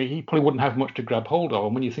he probably wouldn't have much to grab hold of.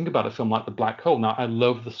 And when you think about a film like The Black Hole, now I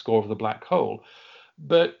love the score of The Black Hole,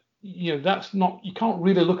 but that's not, you can't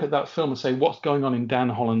really look at that film and say what's going on in Dan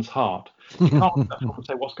Holland's heart. You can't look at that film and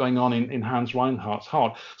say what's going on in Hans Reinhardt's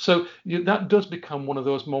heart. So that does become one of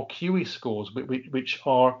those more cuey scores, which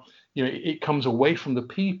are, it comes away from the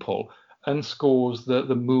people and scores the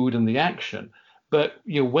mood and the action. But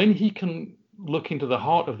when he can look into the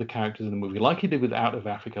heart of the characters in the movie, like he did with Out of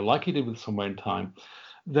Africa, like he did with Somewhere in Time,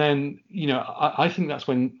 then I think that's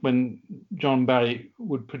when John Barry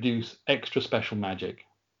would produce extra special magic.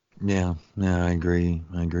 Yeah, I agree.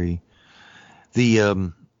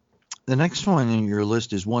 The next one in your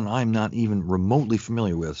list is one I'm not even remotely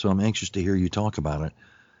familiar with, so I'm anxious to hear you talk about it.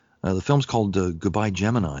 The film's called Goodbye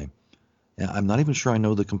Gemini. I'm not even sure I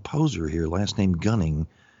know the composer here. Last name Gunning.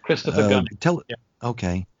 Christopher Gunning.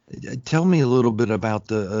 Okay. Tell me a little bit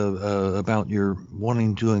about about your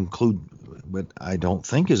wanting to include what I don't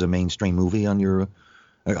think is a mainstream movie on your.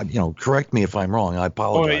 Correct me if I'm wrong. I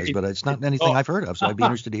apologize, but it's not anything I've heard of, so I'd be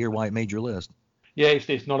interested to hear why it made your list. Yeah,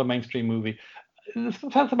 it's not a mainstream movie. The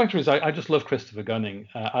fact of the matter is, I just love Christopher Gunning.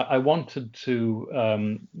 I wanted to,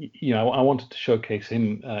 I wanted to showcase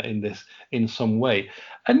him in this in some way.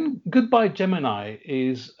 And Goodbye Gemini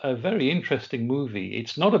is a very interesting movie.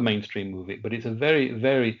 It's not a mainstream movie, but it's a very,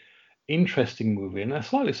 very interesting movie and a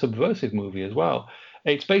slightly subversive movie as well.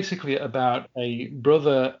 It's basically about a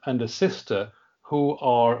brother and a sister who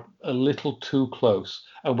are a little too close,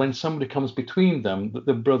 and when somebody comes between them,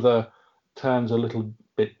 the brother turns a little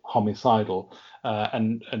bit homicidal,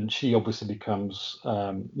 and she obviously becomes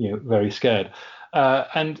very scared.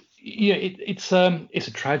 It's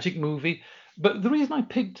a tragic movie, but the reason I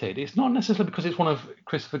picked it is not necessarily because it's one of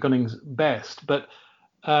Christopher Gunning's best, but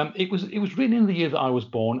it was written in the year that I was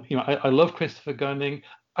born. I love Christopher Gunning.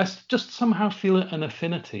 I just somehow feel an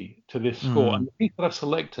affinity to this score, and the piece that I've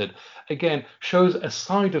selected again shows a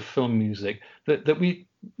side of film music that we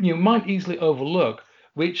might easily overlook,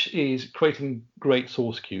 which is creating great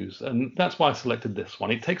source cues, and that's why I selected this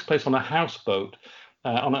one. It takes place on a houseboat,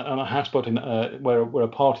 on a houseboat in where a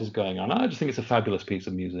party is going on. I just think it's a fabulous piece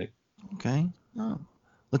of music. Okay. Oh,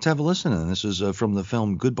 let's have a listen. And this is from the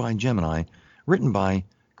film Goodbye Gemini, written by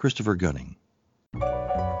Christopher Gunning.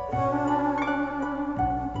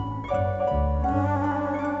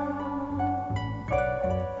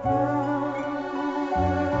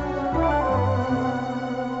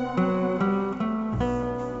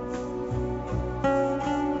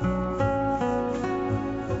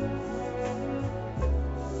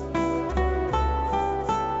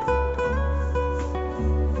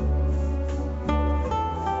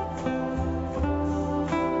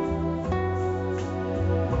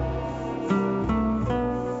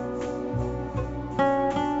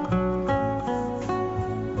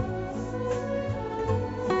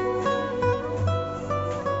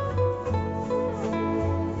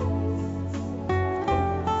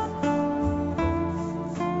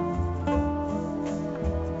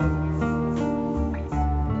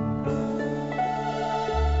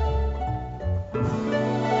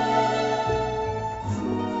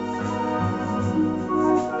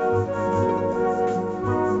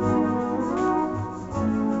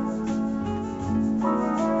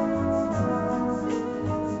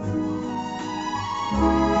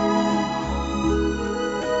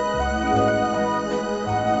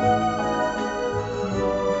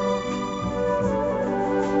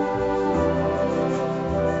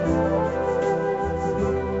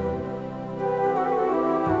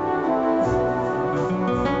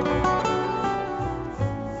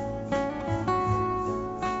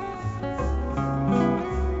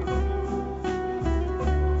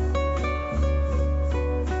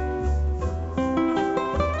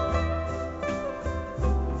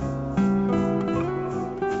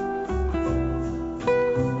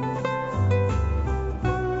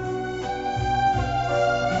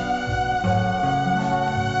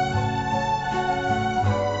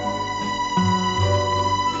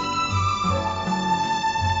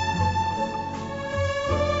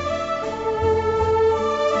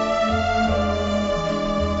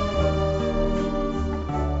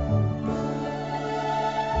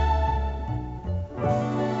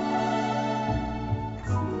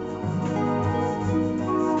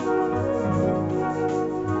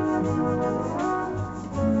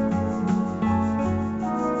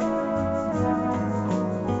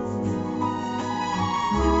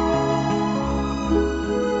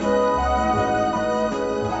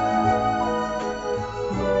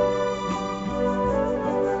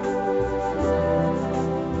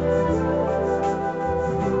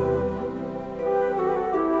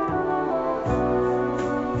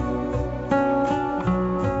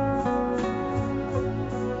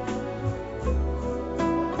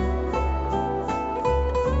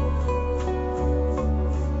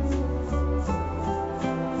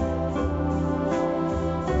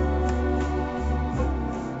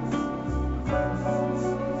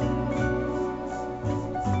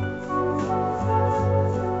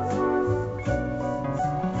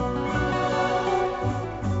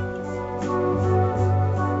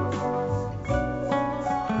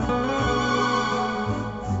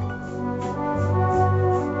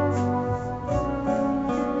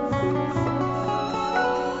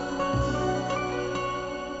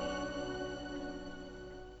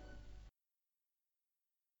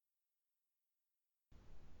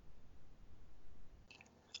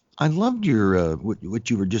 I loved your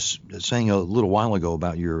what you were just saying a little while ago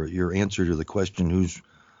about your answer to the question, who's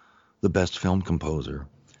the best film composer?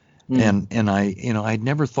 And I'd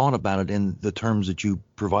never thought about it in the terms that you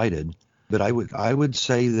provided, but I would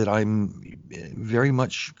say that I'm very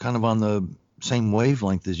much kind of on the same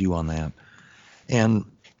wavelength as you on that. And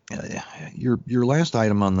your last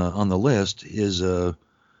item on the list is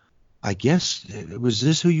I guess, was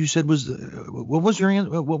this who you said was what was your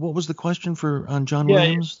answer? What was the question for on John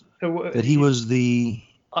Williams? That he was the.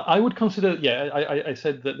 I would consider, I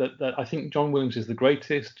said that I think John Williams is the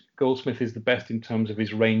greatest. Goldsmith is the best in terms of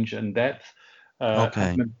his range and depth.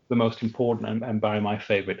 Okay. The most important, and Barry my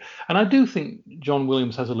favorite. And I do think John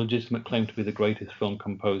Williams has a legitimate claim to be the greatest film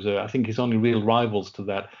composer. I think his only real rivals to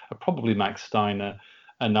that are probably Max Steiner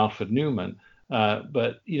and Alfred Newman.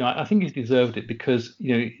 But I think he's deserved it because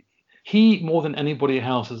he, more than anybody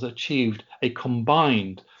else, has achieved a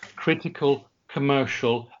combined critical,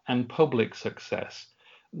 commercial, and public success.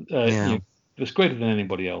 It's greater than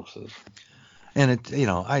anybody else's. And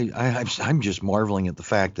I'm just marveling at the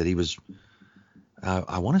fact that he was.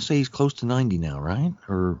 I want to say he's close to 90 now, right?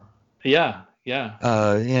 Yeah.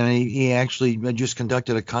 And he actually just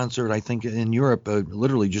conducted a concert, I think, in Europe,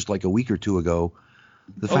 literally just like a week or two ago,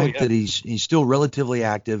 The Oh fact yeah. that he's still relatively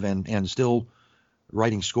active and still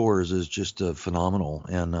writing scores is just phenomenal.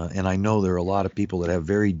 And I know there are a lot of people that have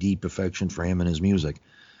very deep affection for him and his music.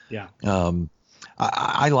 Yeah. Um,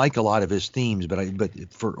 I like a lot of his themes, but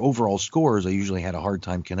for overall scores, I usually had a hard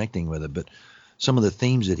time connecting with it. But some of the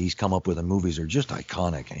themes that he's come up with in movies are just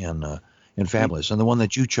iconic and Mm. fabulous. And the one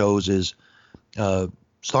that you chose is uh,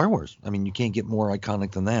 Star Wars. I mean, you can't get more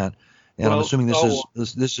iconic than that. And I'm Well, assuming Star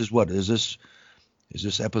Wars. this is what is this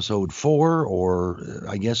episode 4, or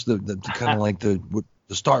I guess the kind of like the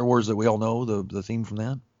Star Wars that we all know, the theme from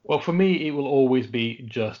that. Well, for me, it will always be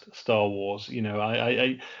just Star Wars.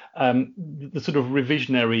 The sort of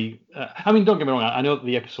revisionary. I mean, don't get me wrong. I know that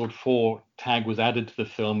the Episode 4 tag was added to the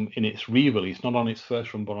film in its re-release, not on its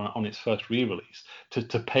first run, but on its first re-release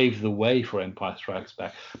to pave the way for Empire Strikes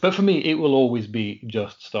Back. But for me, it will always be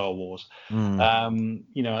just Star Wars. Mm,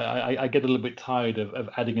 I get a little bit tired of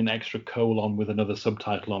adding an extra colon with another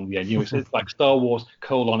subtitle on the end. It's like Star Wars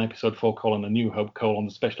colon Episode 4 colon A New Hope colon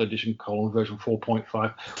the special edition colon version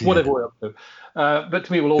 4.5, yeah. whatever we're up to. But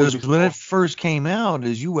to me, it will always Because be when Star it first came out,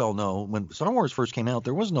 as you well know, when Star Wars first came out,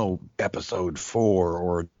 there was no episode 4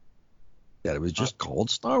 or that. It was Wars. just called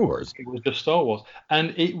Star Wars. It was just Star Wars,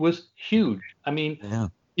 and it was huge. I mean, Yeah.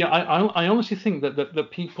 yeah, I honestly think that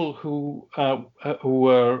people who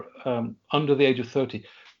were under the age of 30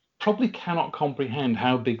 probably cannot comprehend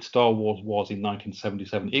how big Star Wars was in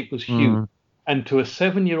 1977. It was huge. Mm, And to a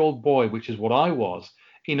 7-year-old boy, which is what I was,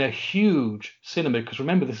 in a huge cinema, because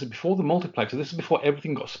remember, this is before the multiplexer, this is before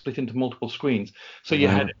everything got split into multiple screens. So you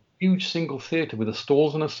right. had a huge single theater with the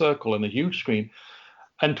stalls in a circle and a huge screen.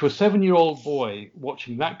 And to a 7-year-old boy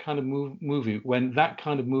watching that kind of movie, when that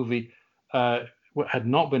kind of movie had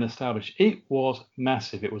not been established, it was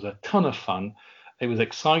massive. It was a ton of fun. It was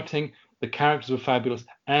exciting. The characters were fabulous,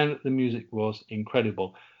 and the music was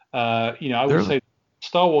incredible. I would There. say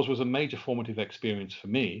Star Wars was a major formative experience for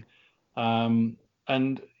me. And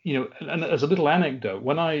as a little anecdote,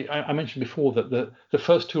 when I mentioned before that the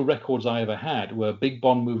first two records I ever had were big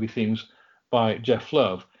Bond movie themes by Jeff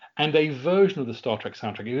Love and a version of the Star Trek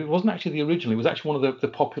soundtrack. It wasn't actually the original; it was actually one of the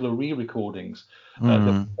popular re-recordings that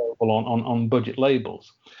Mm, were available on budget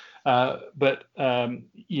labels. But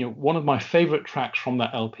one of my favorite tracks from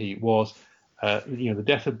that LP was the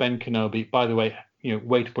death of Ben Kenobi. By the way,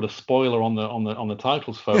 way to put a spoiler on the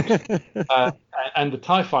titles, folks. uh, and the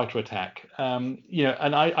TIE fighter attack. And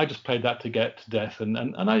I just played that to get to death. And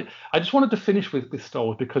I just wanted to finish with Star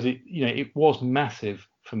Wars because it was massive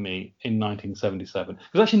for me in 1977. It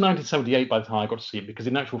was actually 1978 by the time I got to see it, because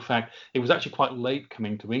in actual fact, it was actually quite late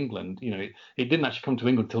coming to England. It didn't actually come to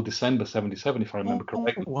England until December 77, if I remember oh,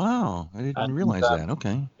 correctly. wow. I didn't And realize that.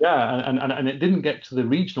 Okay. yeah, and it didn't get to the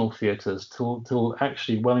regional theatres till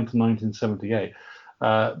actually well into 1978.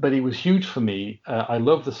 But it was huge for me. I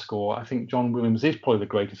love the score. I think John Williams is probably the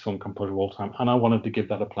greatest film composer of all time, and I wanted to give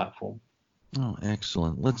that a platform. Oh,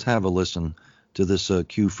 excellent. Let's have a listen to this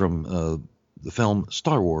cue from the film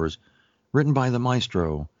Star Wars, written by the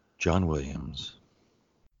maestro, John Williams.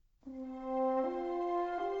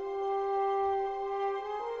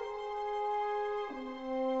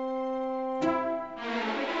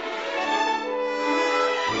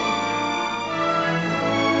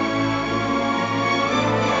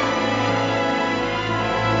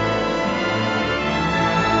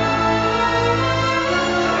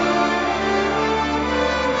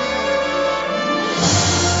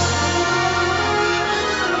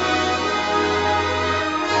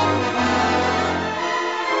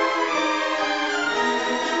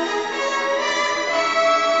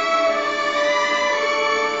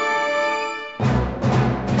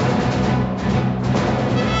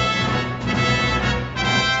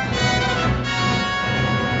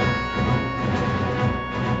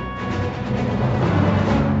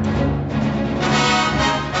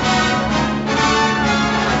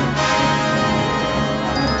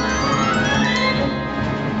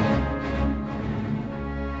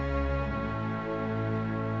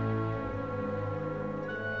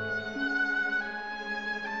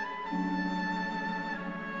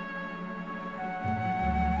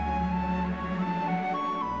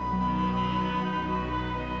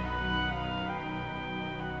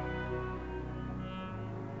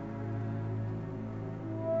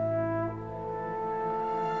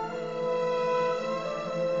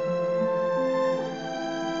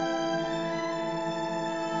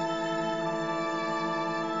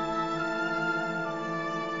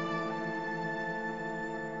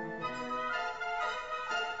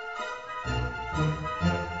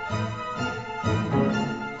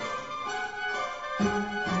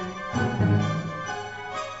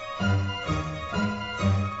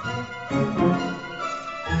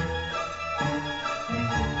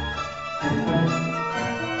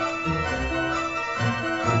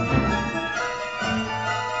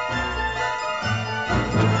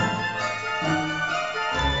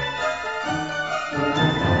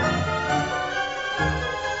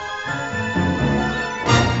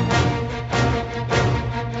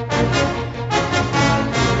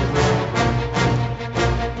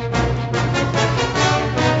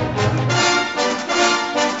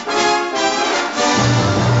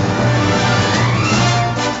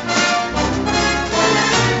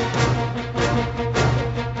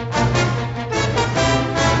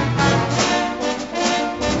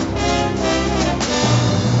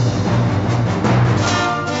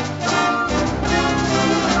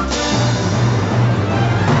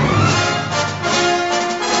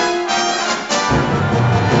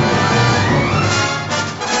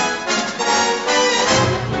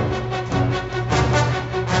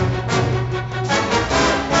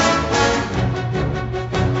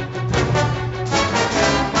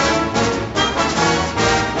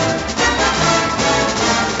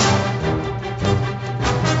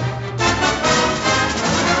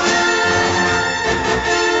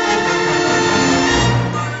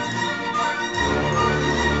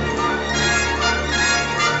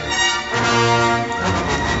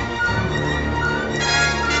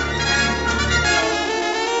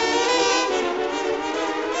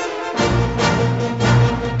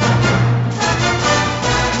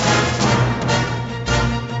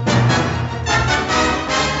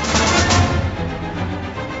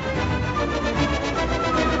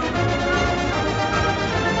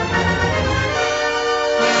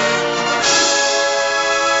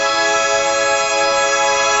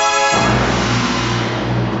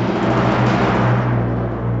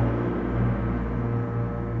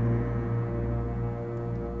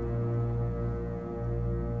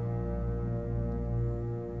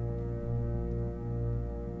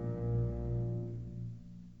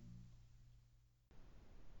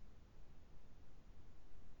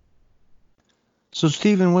 So,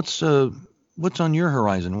 Stephen, what's on your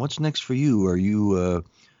horizon? What's next for you? Are you?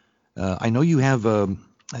 I know you have.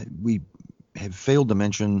 We have failed to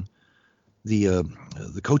mention the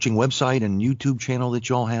coaching website and YouTube channel that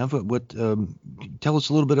y'all have. What? Tell us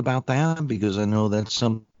a little bit about that, because I know that's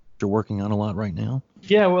something you're working on a lot right now.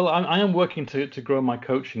 Yeah, well, I am working to grow my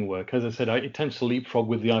coaching work. As I said, it tends to leapfrog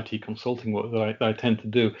with the IT consulting work that I tend to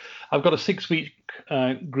do. I've got a 6-week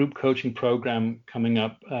group coaching program coming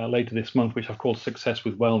up later this month, which I've called Success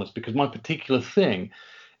with Wellness, because my particular thing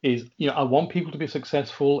is, I want people to be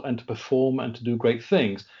successful and to perform and to do great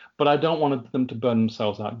things, but I don't want them to burn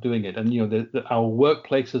themselves out doing it. And, our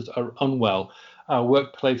workplaces are unwell. Our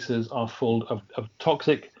workplaces are full of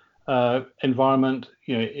toxic environment.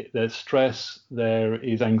 There's stress, there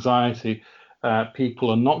is anxiety.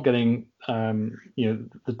 People are not getting,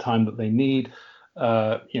 the time that they need.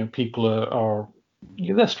 People are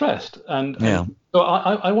they're stressed, and so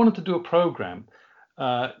I wanted to do a program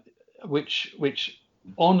which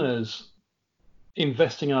honors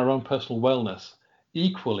investing in our own personal wellness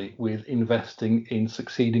equally with investing in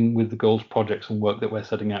succeeding with the goals, projects, and work that we're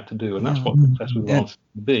setting out to do. And that's what Success with Wellness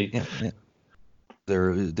will be. Yeah.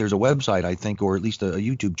 There's a website, I think, or at least a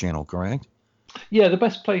YouTube channel, correct? Yeah, the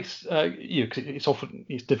best place, because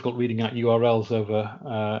it's difficult reading out URLs over.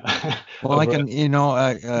 Well, I can,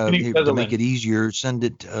 to make it easier, send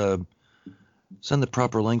the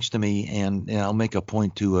proper links to me, and I'll make a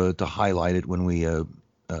point to highlight it when we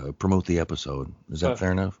promote the episode. Is that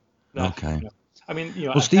fair enough? Okay. Yeah. I mean,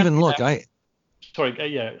 well, Stephen, look, Sorry, So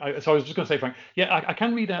I was just going to say, Frank. Yeah, I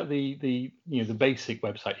can read out the basic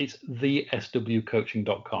website. It's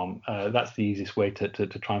theswcoaching.com. That's the easiest way to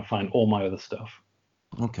try and find all my other stuff.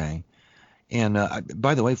 Okay. And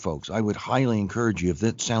by the way, folks, I would highly encourage you, if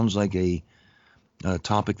that sounds like a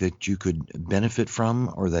topic that you could benefit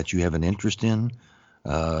from or that you have an interest in.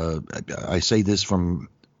 I say this from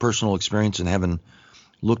personal experience and having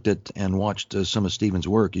looked at and watched some of Stephen's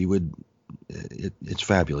work. It's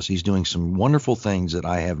fabulous. He's doing some wonderful things that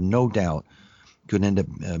I have no doubt could end up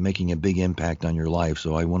making a big impact on your life.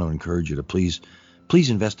 So I want to encourage you to please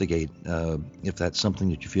investigate if that's something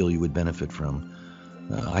that you feel you would benefit from.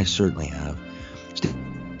 I certainly have.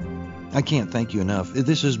 I can't thank you enough.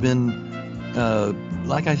 This has been,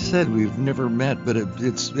 like I said, we've never met, but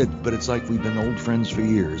it's like we've been old friends for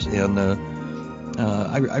years. And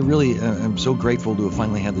I really am so grateful to have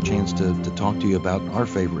finally had the chance to talk to you about our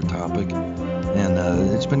favorite topic. And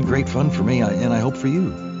it's been great fun for me, and I hope for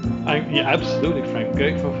you. Yeah, absolutely, Frank.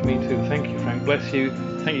 Great fun for me too. Thank you, Frank. Bless you.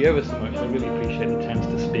 Thank you ever so much. I really appreciate the chance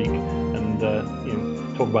to speak and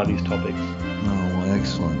talk about these topics. Oh,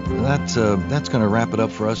 excellent. That's going to wrap it up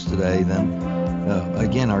for us today. Then,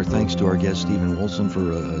 again, our thanks to our guest Stephen Wilson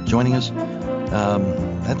for joining us.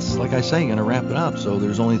 That's, like I say, going to wrap it up. So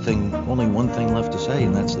there's only one thing left to say,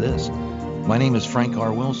 and that's this. My name is Frank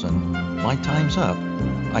R. Wilson. My time's up.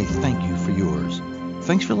 I thank you for yours.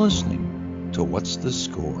 Thanks for listening to What's the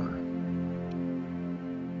Score?